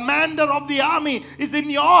 The commander of the army is in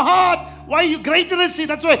your heart. Why? You greater is he.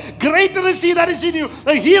 That's why greater is he that is in you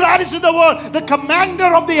than he that is in the world. The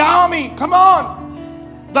commander of the army. Come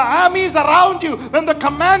on. The army is around you. When the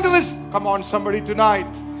commander is, come on somebody tonight.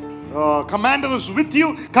 Commander is with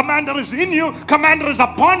you. Commander is in you. Commander is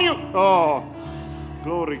upon you. Oh,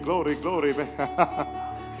 glory, glory, glory.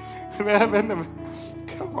 Come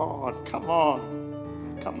on, come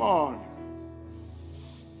on, come on.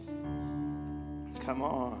 Come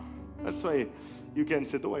on. That's why you can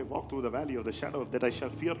say, though I walk through the valley of the shadow of death, I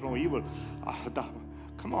shall fear no evil.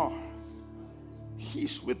 Come on.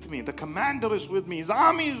 He's with me. The commander is with me. His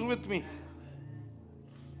army is with me.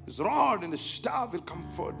 His rod and his staff will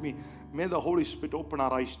comfort me. May the Holy Spirit open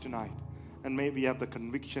our eyes tonight. And may we have the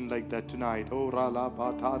conviction like that tonight. Oh,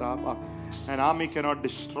 an army cannot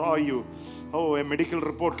destroy you. Oh, a medical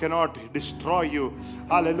report cannot destroy you.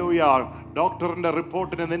 Hallelujah. Doctor in the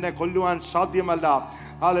report and then kolluvan sadhyamalla.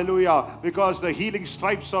 Hallelujah. Because the healing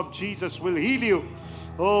stripes of Jesus will heal you.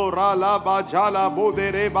 Oh,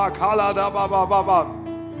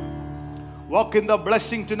 walk in the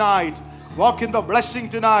blessing tonight. Walk in the blessing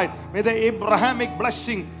tonight. May the Abrahamic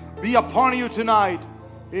blessing be upon you tonight.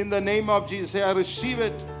 In the name of Jesus, say, I receive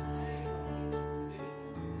it.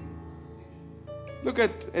 Look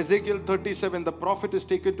at Ezekiel 37. The prophet is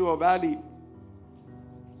taken to a valley.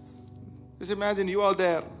 Just imagine you are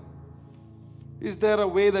there. Is there a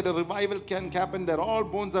way that a revival can happen there? All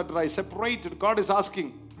bones are dry, separated. God is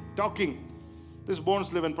asking, talking. These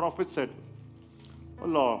bones live, and prophet said, oh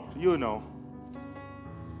Lord, you know.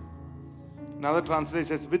 Another translation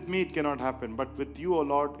says, with me it cannot happen, but with you, oh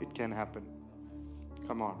Lord, it can happen.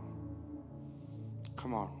 Come on.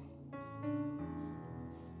 Come on.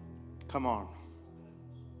 Come on.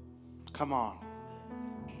 Come on.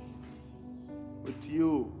 With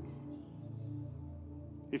you,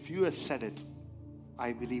 if you have said it,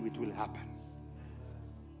 I believe it will happen.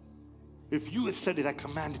 If you have said it, I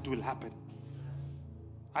command it will happen.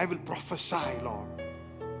 I will prophesy, Lord.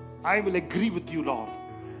 I will agree with you, Lord.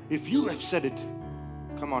 If you have said it,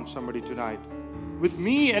 come on, somebody tonight. With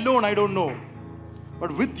me alone, I don't know.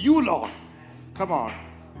 But with you, Lord, come on.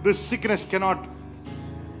 This sickness cannot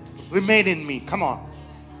remain in me. Come on.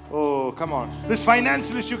 Oh, come on. This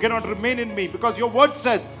financial issue cannot remain in me, because your word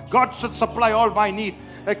says God should supply all my need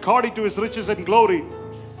according to his riches and glory.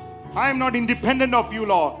 I am not independent of you,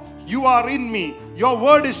 Lord. You are in me. Your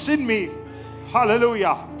word is in me.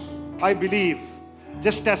 Hallelujah. I believe.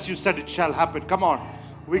 Just as you said, it shall happen. Come on.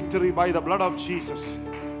 Victory by the blood of Jesus.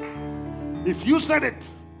 If you said it,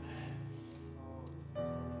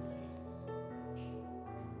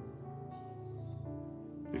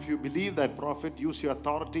 if you believe that, prophet, use your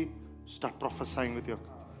authority, start prophesying with your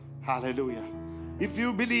hallelujah. If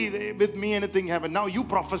you believe with me anything happen, now you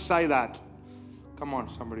prophesy that. Come on,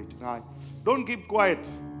 somebody tonight. Don't keep quiet.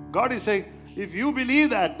 God is saying, if you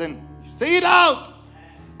believe that, then say it out.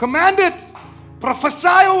 Command it. Prophesy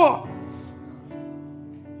over.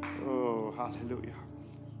 Oh, hallelujah.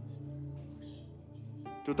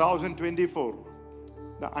 2024.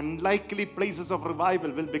 The unlikely places of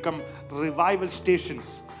revival will become revival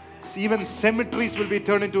stations. Even cemeteries will be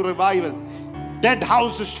turned into revival. Dead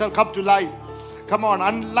houses shall come to life. Come on,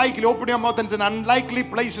 unlikely. Open your mouth and say unlikely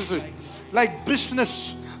places. Like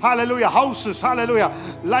business, hallelujah, houses, hallelujah.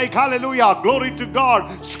 Like, hallelujah, glory to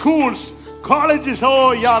God. Schools, colleges,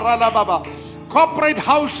 oh, ya rala baba. Corporate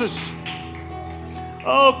houses,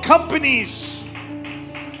 oh, companies.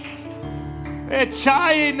 A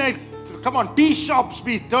chai, come on, tea shops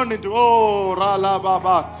be turned into, oh, rala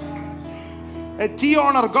baba. A tea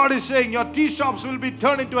owner, God is saying, your tea shops will be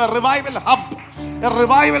turned into a revival hub. A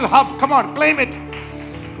revival hub. Come on, claim it.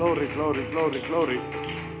 Glory, glory, glory, glory.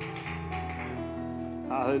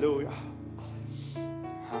 Hallelujah.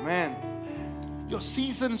 Amen. Your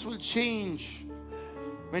seasons will change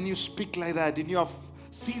when you speak like that. In your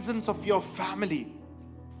seasons of your family.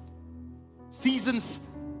 Seasons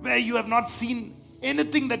where you have not seen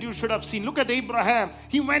anything that you should have seen. Look at Abraham.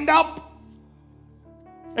 He went up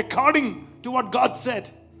according to what God said.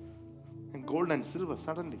 And gold and silver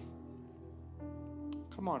suddenly.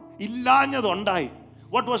 Come on.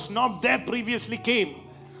 What was not there previously came.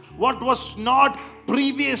 What was not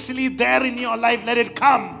previously there in your life, let it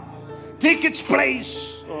come. Take its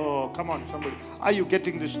place. Oh, come on, somebody. Are you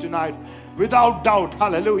getting this tonight? Without doubt.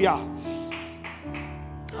 Hallelujah.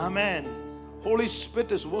 Amen. Holy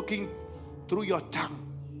Spirit is working through your tongue.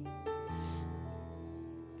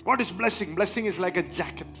 What is blessing? Blessing is like a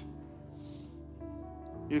jacket.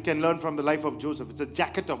 You can learn from the life of Joseph. It's a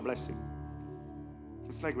jacket of blessing.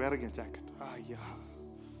 It's like wearing a jacket. Ah, yeah.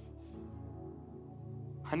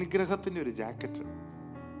 Anugrahathinte oru jacket.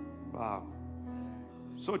 Wow.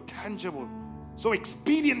 So tangible, so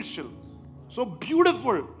experiential, so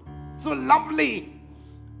beautiful, so lovely,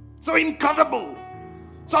 so incredible,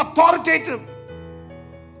 so authoritative.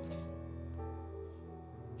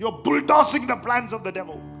 You're bulldozing the plans of the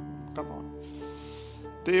devil. Come on.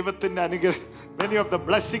 Many of the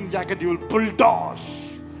blessing jacket, you will bulldoze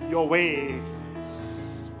your way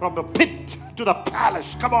from the pit to the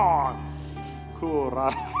palace. Come on.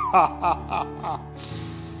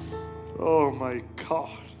 Oh my God.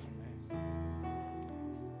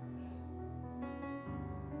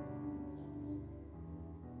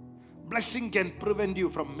 Blessing can prevent you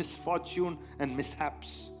from misfortune and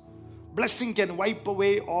mishaps. Blessing can wipe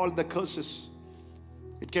away all the curses.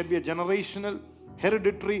 It can be a generational,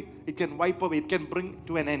 hereditary. It can wipe away. It can bring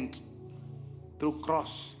to an end through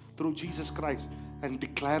cross, through Jesus Christ, and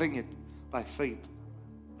declaring it by faith.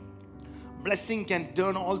 Blessing can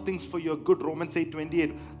turn all things for your good. Romans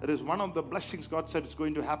 8:28. That is one of the blessings God said is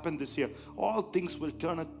going to happen this year. All things will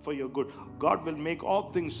turn it for your good. God will make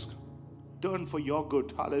all things turn for your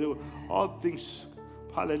good. Hallelujah. All things,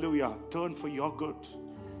 hallelujah, turn for your good.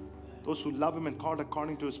 Those who love Him and called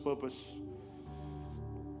according to His purpose.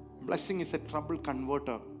 Blessing is a trouble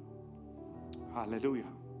converter.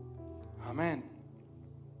 Hallelujah. Amen.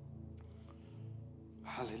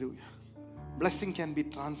 Hallelujah. Blessing can be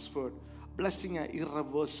transferred. Blessing are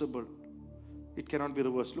irreversible. It cannot be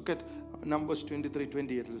reversed. Look at Numbers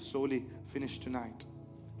 23:20. It will slowly finish tonight.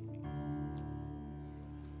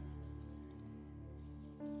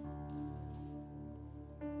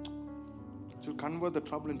 To convert the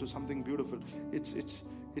trouble into something beautiful.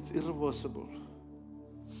 It's irreversible.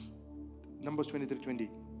 Numbers 23:20.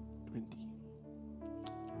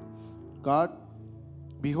 God,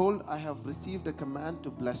 behold, I have received a command to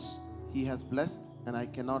bless. He has blessed, and I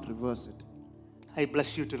cannot reverse it. I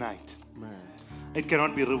bless you tonight. Amen. It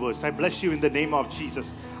cannot be reversed. I bless you in the name of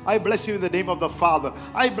Jesus. I bless you in the name of the Father.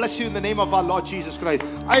 I bless you in the name of our Lord Jesus Christ.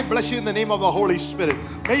 I bless you in the name of the Holy Spirit.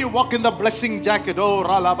 May you walk in the blessing jacket. Oh,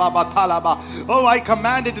 ralababa talaba. Oh, I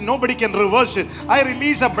command it and nobody can reverse it. I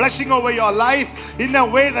release a blessing over your life in a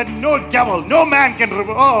way that no devil, no man can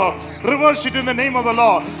reverse it in the name of the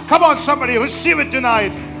Lord. Come on, somebody, receive it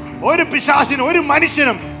tonight. ഒരു പിശാചിനും ഒരു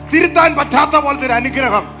മനുഷ്യനും തിരുത്താൻ പറ്റാത്ത പോലത്തെ ഒരു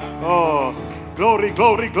അനുഗ്രഹം. Oh, glory,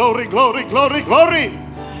 glory, glory, glory, glory, glory.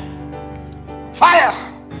 Fire.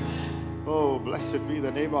 Oh, blessed be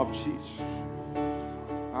the name of Jesus.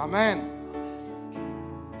 Amen.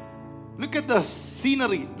 Look at the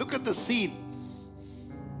scenery. Look at the scene.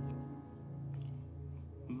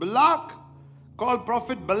 Balak called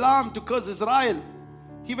prophet Balaam to curse Israel.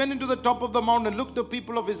 He went into the top of the mountain, looked at the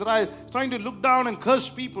people of Israel, trying to look down and curse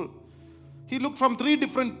people. He looked from 3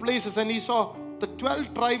 different places and he saw the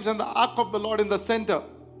 12 tribes and the ark of the Lord in the center.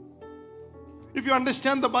 If you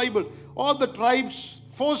understand the Bible, all the tribes,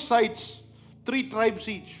 4 sides, 3 tribes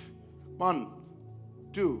each. 1,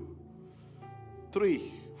 2,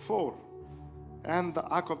 3, 4. And the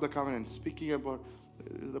ark of the covenant, speaking about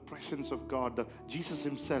the presence of God, Jesus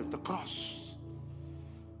Himself, the cross.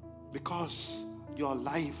 Because your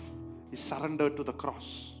life is surrendered to the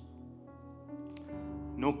cross,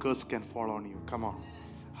 no curse can fall on you. Come on.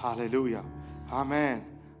 Hallelujah. Amen.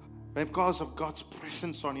 Because of God's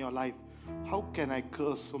presence on your life, how can I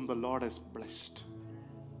curse whom the Lord has blessed?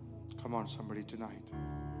 Come on, somebody, tonight.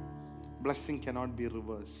 Blessing cannot be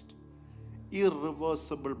reversed.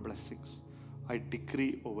 Irreversible blessings I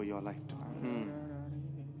decree over your life tonight.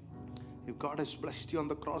 If God has blessed you on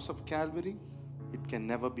the cross of Calvary, it can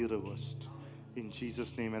never be reversed. In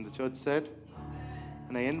Jesus' name. And the church said,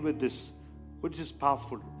 and I end with this, which is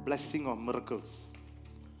powerful: blessing or miracles.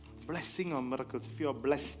 Blessing or miracles. If you are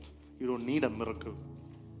blessed, you don't need a miracle.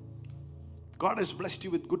 God has blessed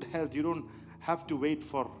you with good health. You don't have to wait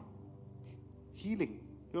for healing.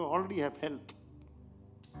 You already have health.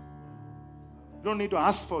 You don't need to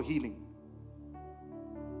ask for healing.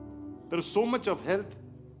 There is so much of health.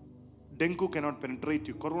 Dengue cannot penetrate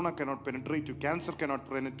you. Corona cannot penetrate you. Cancer cannot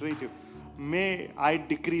penetrate you. May I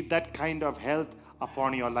decree that kind of health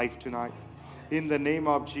upon your life tonight. In the name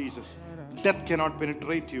of Jesus. Death cannot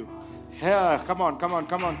penetrate you. Here, come on, come on,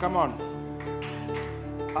 come on, come on.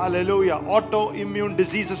 Hallelujah. Autoimmune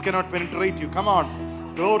diseases cannot penetrate you. Come on.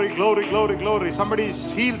 Glory, glory, glory, glory. Somebody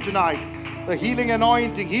is healed tonight. The healing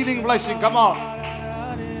anointing, healing blessing. Come on.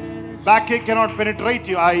 Backache cannot penetrate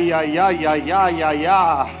you. Ay, ay, ay, ay, ay, ay,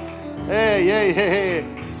 ay. Hey, hey, hey, hey.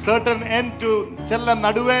 certain end to certain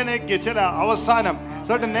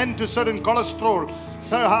end to certain cholesterol.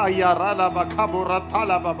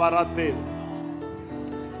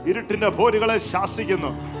 ഇരുട്ടിന്റെ പോരുകളെ ശാസിക്കുന്നു,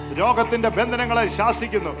 രോഗത്തിന്റെ ബന്ധനങ്ങളെ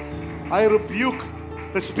ശാസിക്കുന്നു. I rebuke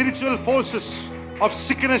the spiritual forces of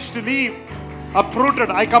sickness to leave, uprooted.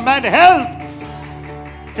 I command health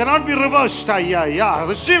cannot be reversed.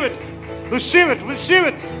 Receive it, receive it, receive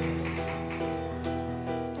it.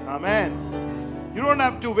 Amen. You don't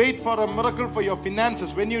have to wait for a miracle for your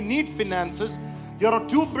finances. When you need finances, you're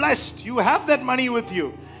too blessed. You have that money with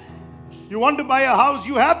you. You want to buy a house,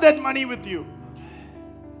 you have that money with you.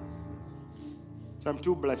 So I'm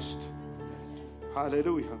too blessed.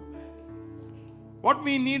 Hallelujah. What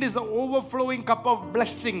we need is the overflowing cup of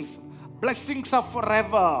blessings. Blessings are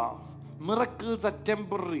forever. Miracles are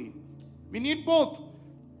temporary. We need both.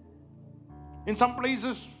 In some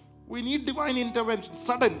places, we need divine intervention,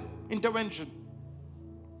 sudden intervention.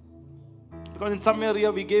 Because in some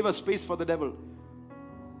area, we gave a space for the devil.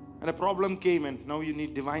 And a problem came, and now you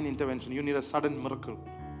need divine intervention. You need a sudden miracle.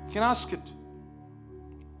 You can ask it.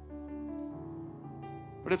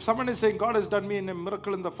 But if someone is saying, God has done me a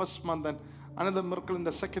miracle in the first month, and another miracle in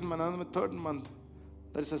the second month, another third month,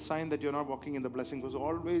 that is a sign that you're not walking in the blessing, because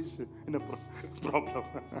always in a problem.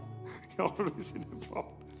 You're always in a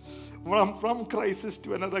problem. From crisis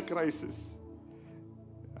to another crisis.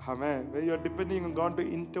 Amen. Where you're depending on God to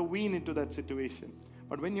intervene into that situation.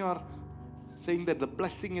 But when you are saying that the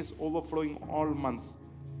blessing is overflowing all months,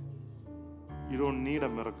 you don't need a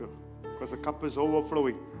miracle, because the cup is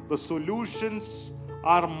overflowing. The solutions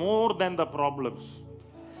are more than the problems.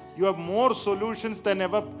 You have more solutions than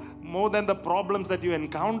ever, more than the problems that you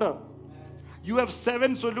encounter. You have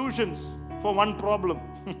 7 solutions for one problem.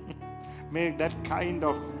 May that kind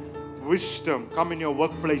of wisdom come in your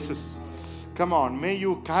workplaces. Come on, may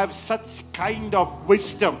you have such kind of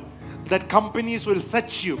wisdom that companies will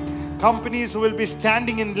fetch you. Companies will be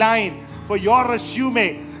standing in line for your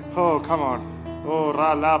resume. Oh, come on. Oh,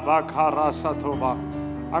 Rala Bakara Satoba.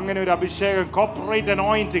 Angane oru abhishekam, corporate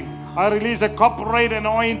anointing. I release a corporate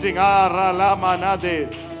anointing. Rala Manade.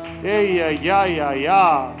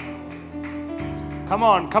 Yeah. Come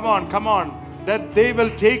on. That they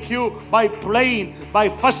will take you by plane, by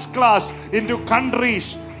first class into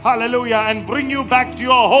countries. Hallelujah. And bring you back to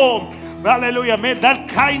your home. Hallelujah. May that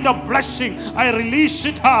kind of blessing, I release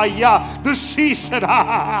it. This season.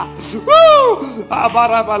 Woo! Come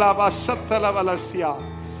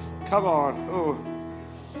on. Oh.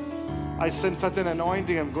 I sense such an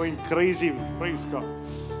anointing. I'm going crazy. Praise God.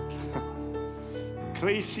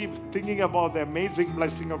 Crazy thinking about the amazing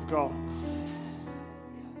blessing of God.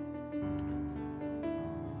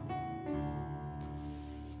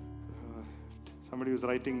 Somebody was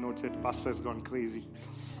writing notes said, Pastor has gone crazy.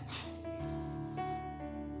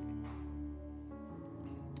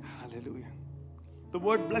 Hallelujah. The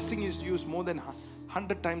word blessing is used more than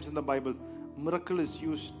 100 times in the Bible. Miracle is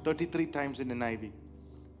used 33 times in NIV.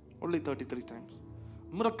 Only 33 times.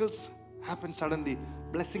 Miracles happen suddenly.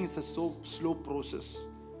 Blessing is a so slow process.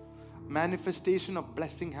 Manifestation of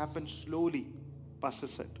blessing happens slowly, Pastor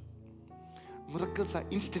said. Miracles are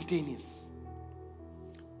instantaneous.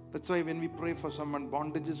 That's why when we pray for someone,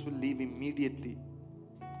 bondages will leave immediately.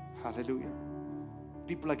 Hallelujah.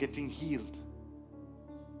 People are getting healed.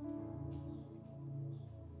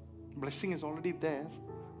 Blessing is already there,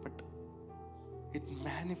 but it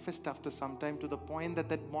manifests after some time to the point that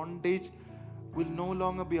that bondage will no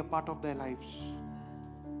longer be a part of their lives.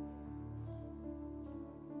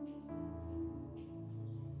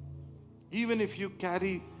 Even if you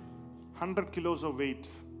carry 100 kilos of weight,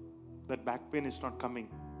 that back pain is not coming.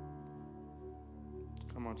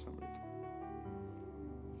 Come on, somebody.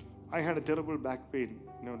 I had a terrible back pain,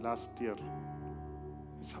 last year.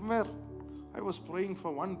 Somewhere I was praying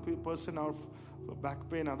for one person out for back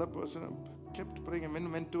pain, other person. I kept praying. And when I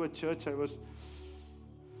went to a church, I was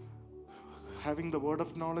having the word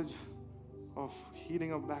of knowledge of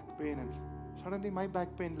healing of back pain, and suddenly my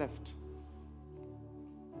back pain left.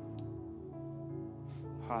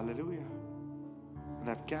 Hallelujah. And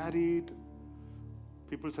I've carried.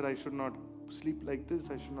 People said I should not sleep like this,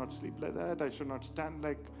 I should not sleep like that, I should not stand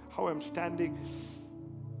like how I'm standing.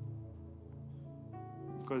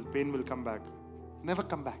 Because pain will come back. Never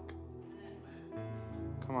come back.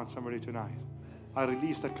 Come on, somebody tonight. I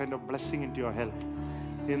release that kind of blessing into your health.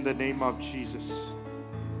 In the name of Jesus.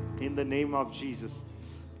 In the name of Jesus.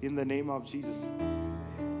 In the name of Jesus.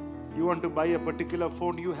 You want to buy a particular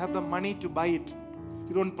phone, you have the money to buy it.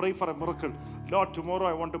 You don't pray for a miracle. Lord, tomorrow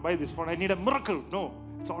I want to buy this phone. I need a miracle. No,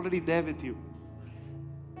 it's already there with you.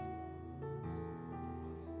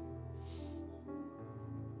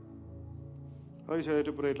 I had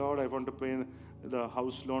to pray, Lord, I want to pay the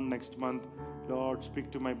house loan next month. Lord,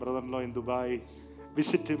 speak to my brother-in-law in Dubai.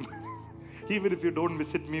 Visit him. Even if you don't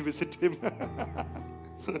visit me, visit him.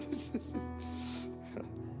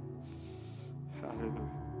 Hallelujah.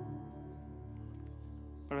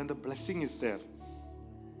 But when the blessing is there,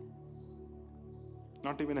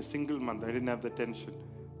 not even a single month, I didn't have the tension.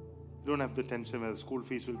 You don't have the tension whether school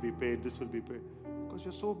fees will be paid, this will be paid. Because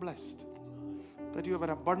you're so blessed that you have an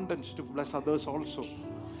abundance to bless others also.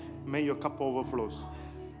 May your cup overflows.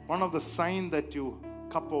 One of the signs that your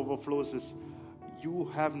cup overflows is you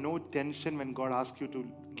have no tension when God asks you to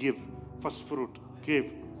give. First fruit, give.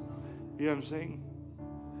 You know what I'm saying?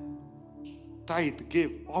 Tithe,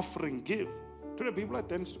 give. Offering, give. Today people are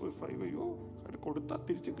tense.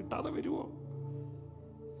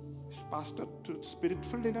 Is pastor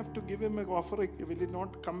spirit-filled enough to give him an offering? Will he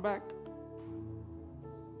not come back?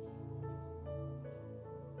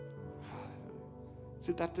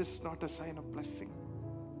 See, that is not a sign of blessing.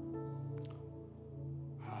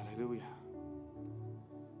 Hallelujah.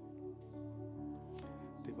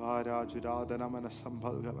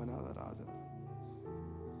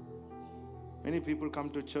 Many people come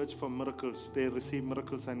to church for miracles. They receive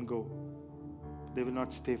miracles and go. They will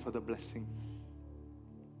not stay for the blessing.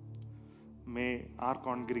 May our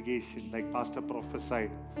congregation, like Pastor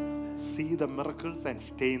prophesied, see the miracles and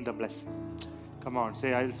stay in the blessing. Come on,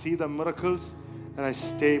 say, I'll see the miracles and I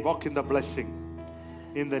stay, walk in the blessing.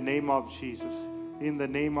 In the name of Jesus. In the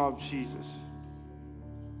name of Jesus.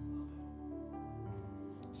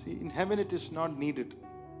 See, in heaven it is not needed.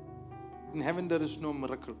 In heaven there is no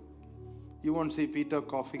miracle. You won't see Peter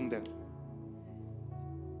coughing there.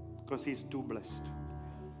 Because he's too blessed.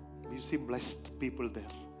 You see blessed people there.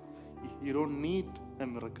 You don't need a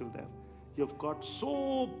miracle there. You've got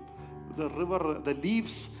the river, the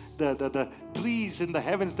leaves, the trees in the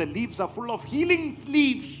heavens, the leaves are full of healing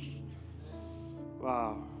leaves.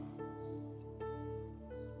 Wow.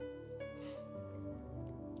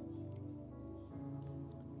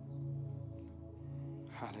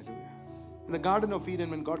 Hallelujah. In the Garden of Eden,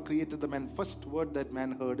 when God created the man, first word that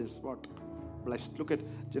man heard is what? Blessed. Look at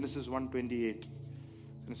Genesis 1:28.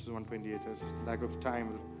 Genesis 1:28. As lack of time,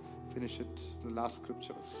 we'll finish it. The last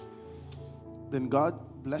scripture. Then God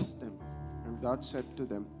blessed them, and God said to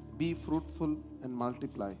them, be fruitful and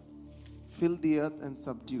multiply. Fill the earth and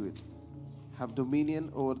subdue it. Have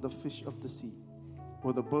dominion over the fish of the sea,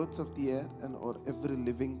 over the birds of the air, and over every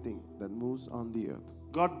living thing that moves on the earth.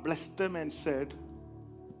 God blessed them and said,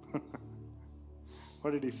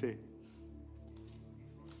 what did he say?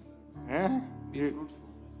 Be fruitful.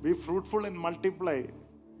 Be fruitful and multiply.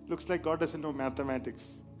 Looks like God doesn't know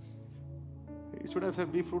mathematics. He should have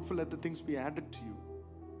said, be fruitful, let the things be added to you.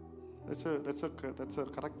 That's a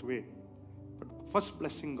correct way. But first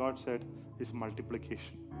blessing God said is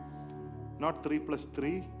multiplication. Not 3 plus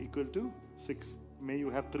 3 equal to 6. May you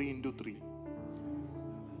have 3 into 3.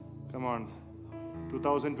 Come on.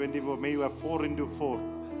 2024, may you have 4 into 4.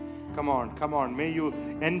 Come on. May you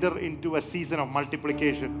enter into a season of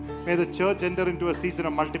multiplication. May the church enter into a season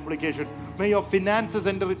of multiplication. May your finances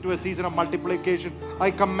enter into a season of multiplication.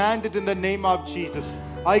 I command it in the name of Jesus.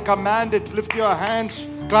 I command it. Lift your hands,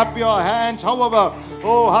 clap your hands, however.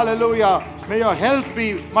 Oh, hallelujah. May your health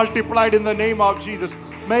be multiplied in the name of Jesus.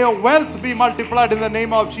 May your wealth be multiplied in the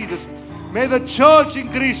name of Jesus. May the church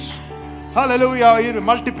increase. Hallelujah. In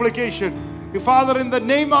multiplication. Father, in the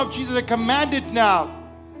name of Jesus, I command it now.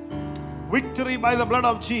 Victory by the blood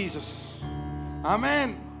of Jesus.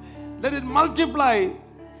 Amen. Let it multiply.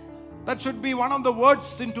 That should be one of the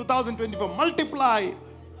words in 2024. Multiply.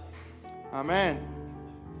 Amen.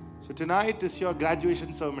 So tonight is your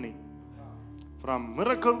graduation ceremony. From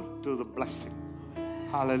miracle to the blessing.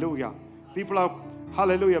 Hallelujah.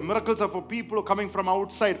 Hallelujah. Miracles are for people coming from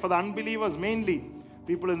outside. For the unbelievers mainly.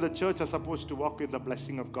 People in the church are supposed to walk in the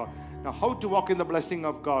blessing of God. Now, how to walk in the blessing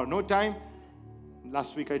of God? No time.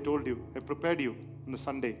 Last week I told you, I prepared you on the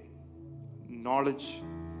Sunday. Knowledge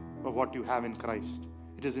of what you have in Christ.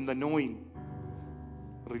 It is in the knowing.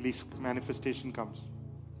 Release, manifestation comes.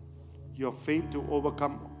 Your faith to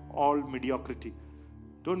overcome all mediocrity.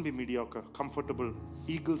 Don't be mediocre, comfortable.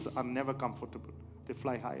 Eagles are never comfortable. They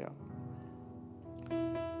fly higher.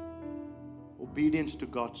 Obedience to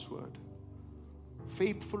God's word.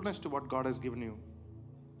 Faithfulness to what God has given you.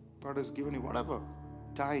 God has given you whatever.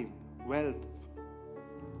 Time, wealth,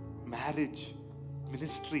 marriage,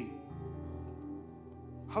 ministry.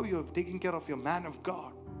 How you are taking care of your man of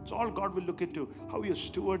God. It's all God will look into. How you're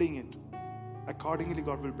stewarding it. Accordingly,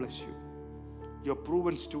 God will bless you. Your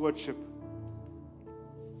proven stewardship.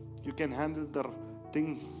 You can handle the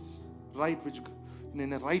things right which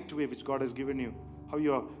in a right way which God has given you. How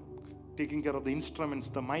you are taking care of the instruments,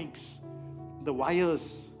 the mics, the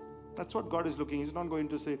wires. That's what God is looking. He's not going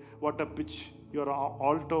to say what a pitch your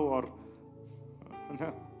alto or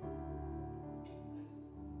no.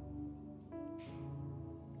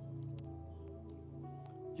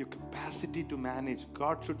 Your capacity to manage.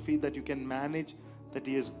 God should feel that you can manage, that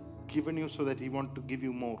He has given you so that He wants to give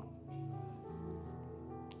you more.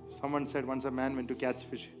 Someone said once a man went to catch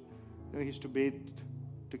fish. He used to bathe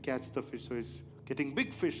to catch the fish. So he's getting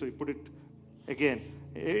big fish. So he put it again.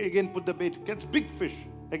 Again put the bait. Catch big fish.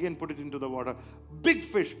 Again put it into the water. Big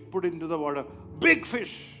fish. Put it into the water. Big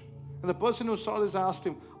fish. And the person who saw this asked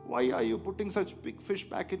him, why are you putting such big fish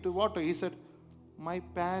back into water? He said, my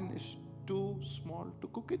pan is too small to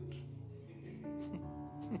cook it.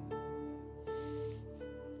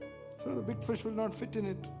 So the big fish will not fit in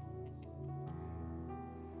it.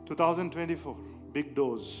 2024, big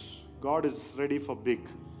dose. God is ready for big.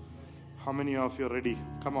 How many of you are ready?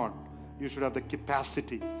 Come on. You should have the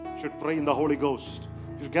capacity. You should pray in the Holy Ghost.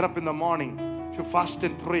 You should get up in the morning. You should fast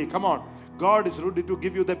and pray. Come on. God is ready to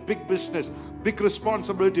give you that big business, big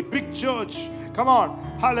responsibility, big church. Come on.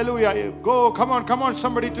 Hallelujah. Go. Come on,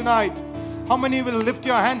 somebody tonight. How many will lift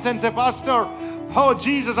your hands and say, Pastor, oh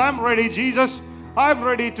Jesus, I'm ready, Jesus. I'm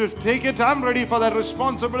ready to take it. I'm ready for that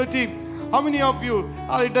responsibility. How many of you,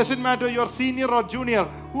 it doesn't matter you're senior or junior,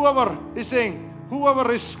 whoever is saying, whoever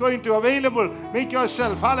is going to available, make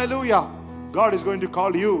yourself. Hallelujah. God is going to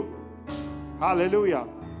call you. Hallelujah.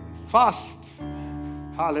 Fast.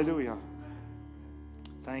 Hallelujah.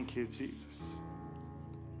 Thank you, Jesus.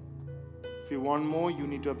 If you want more, you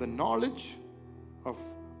need to have the knowledge of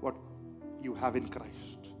what you have in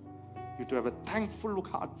Christ. You need to have a thankful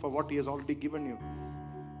heart for what He has already given you.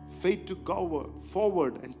 Faith to go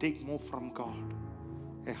forward and take more from God.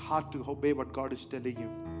 A heart to obey what God is telling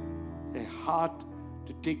you. A heart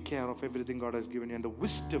to take care of everything God has given you. And the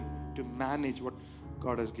wisdom to manage what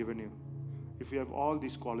God has given you. If you have all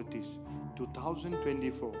these qualities,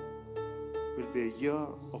 2024 will be a year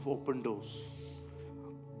of open doors.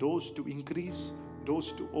 Doors to increase,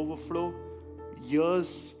 doors to overflow,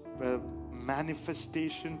 years where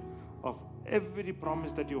manifestation of every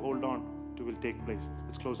promise that you hold on to will take place.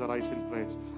 Let's close our eyes in prayer.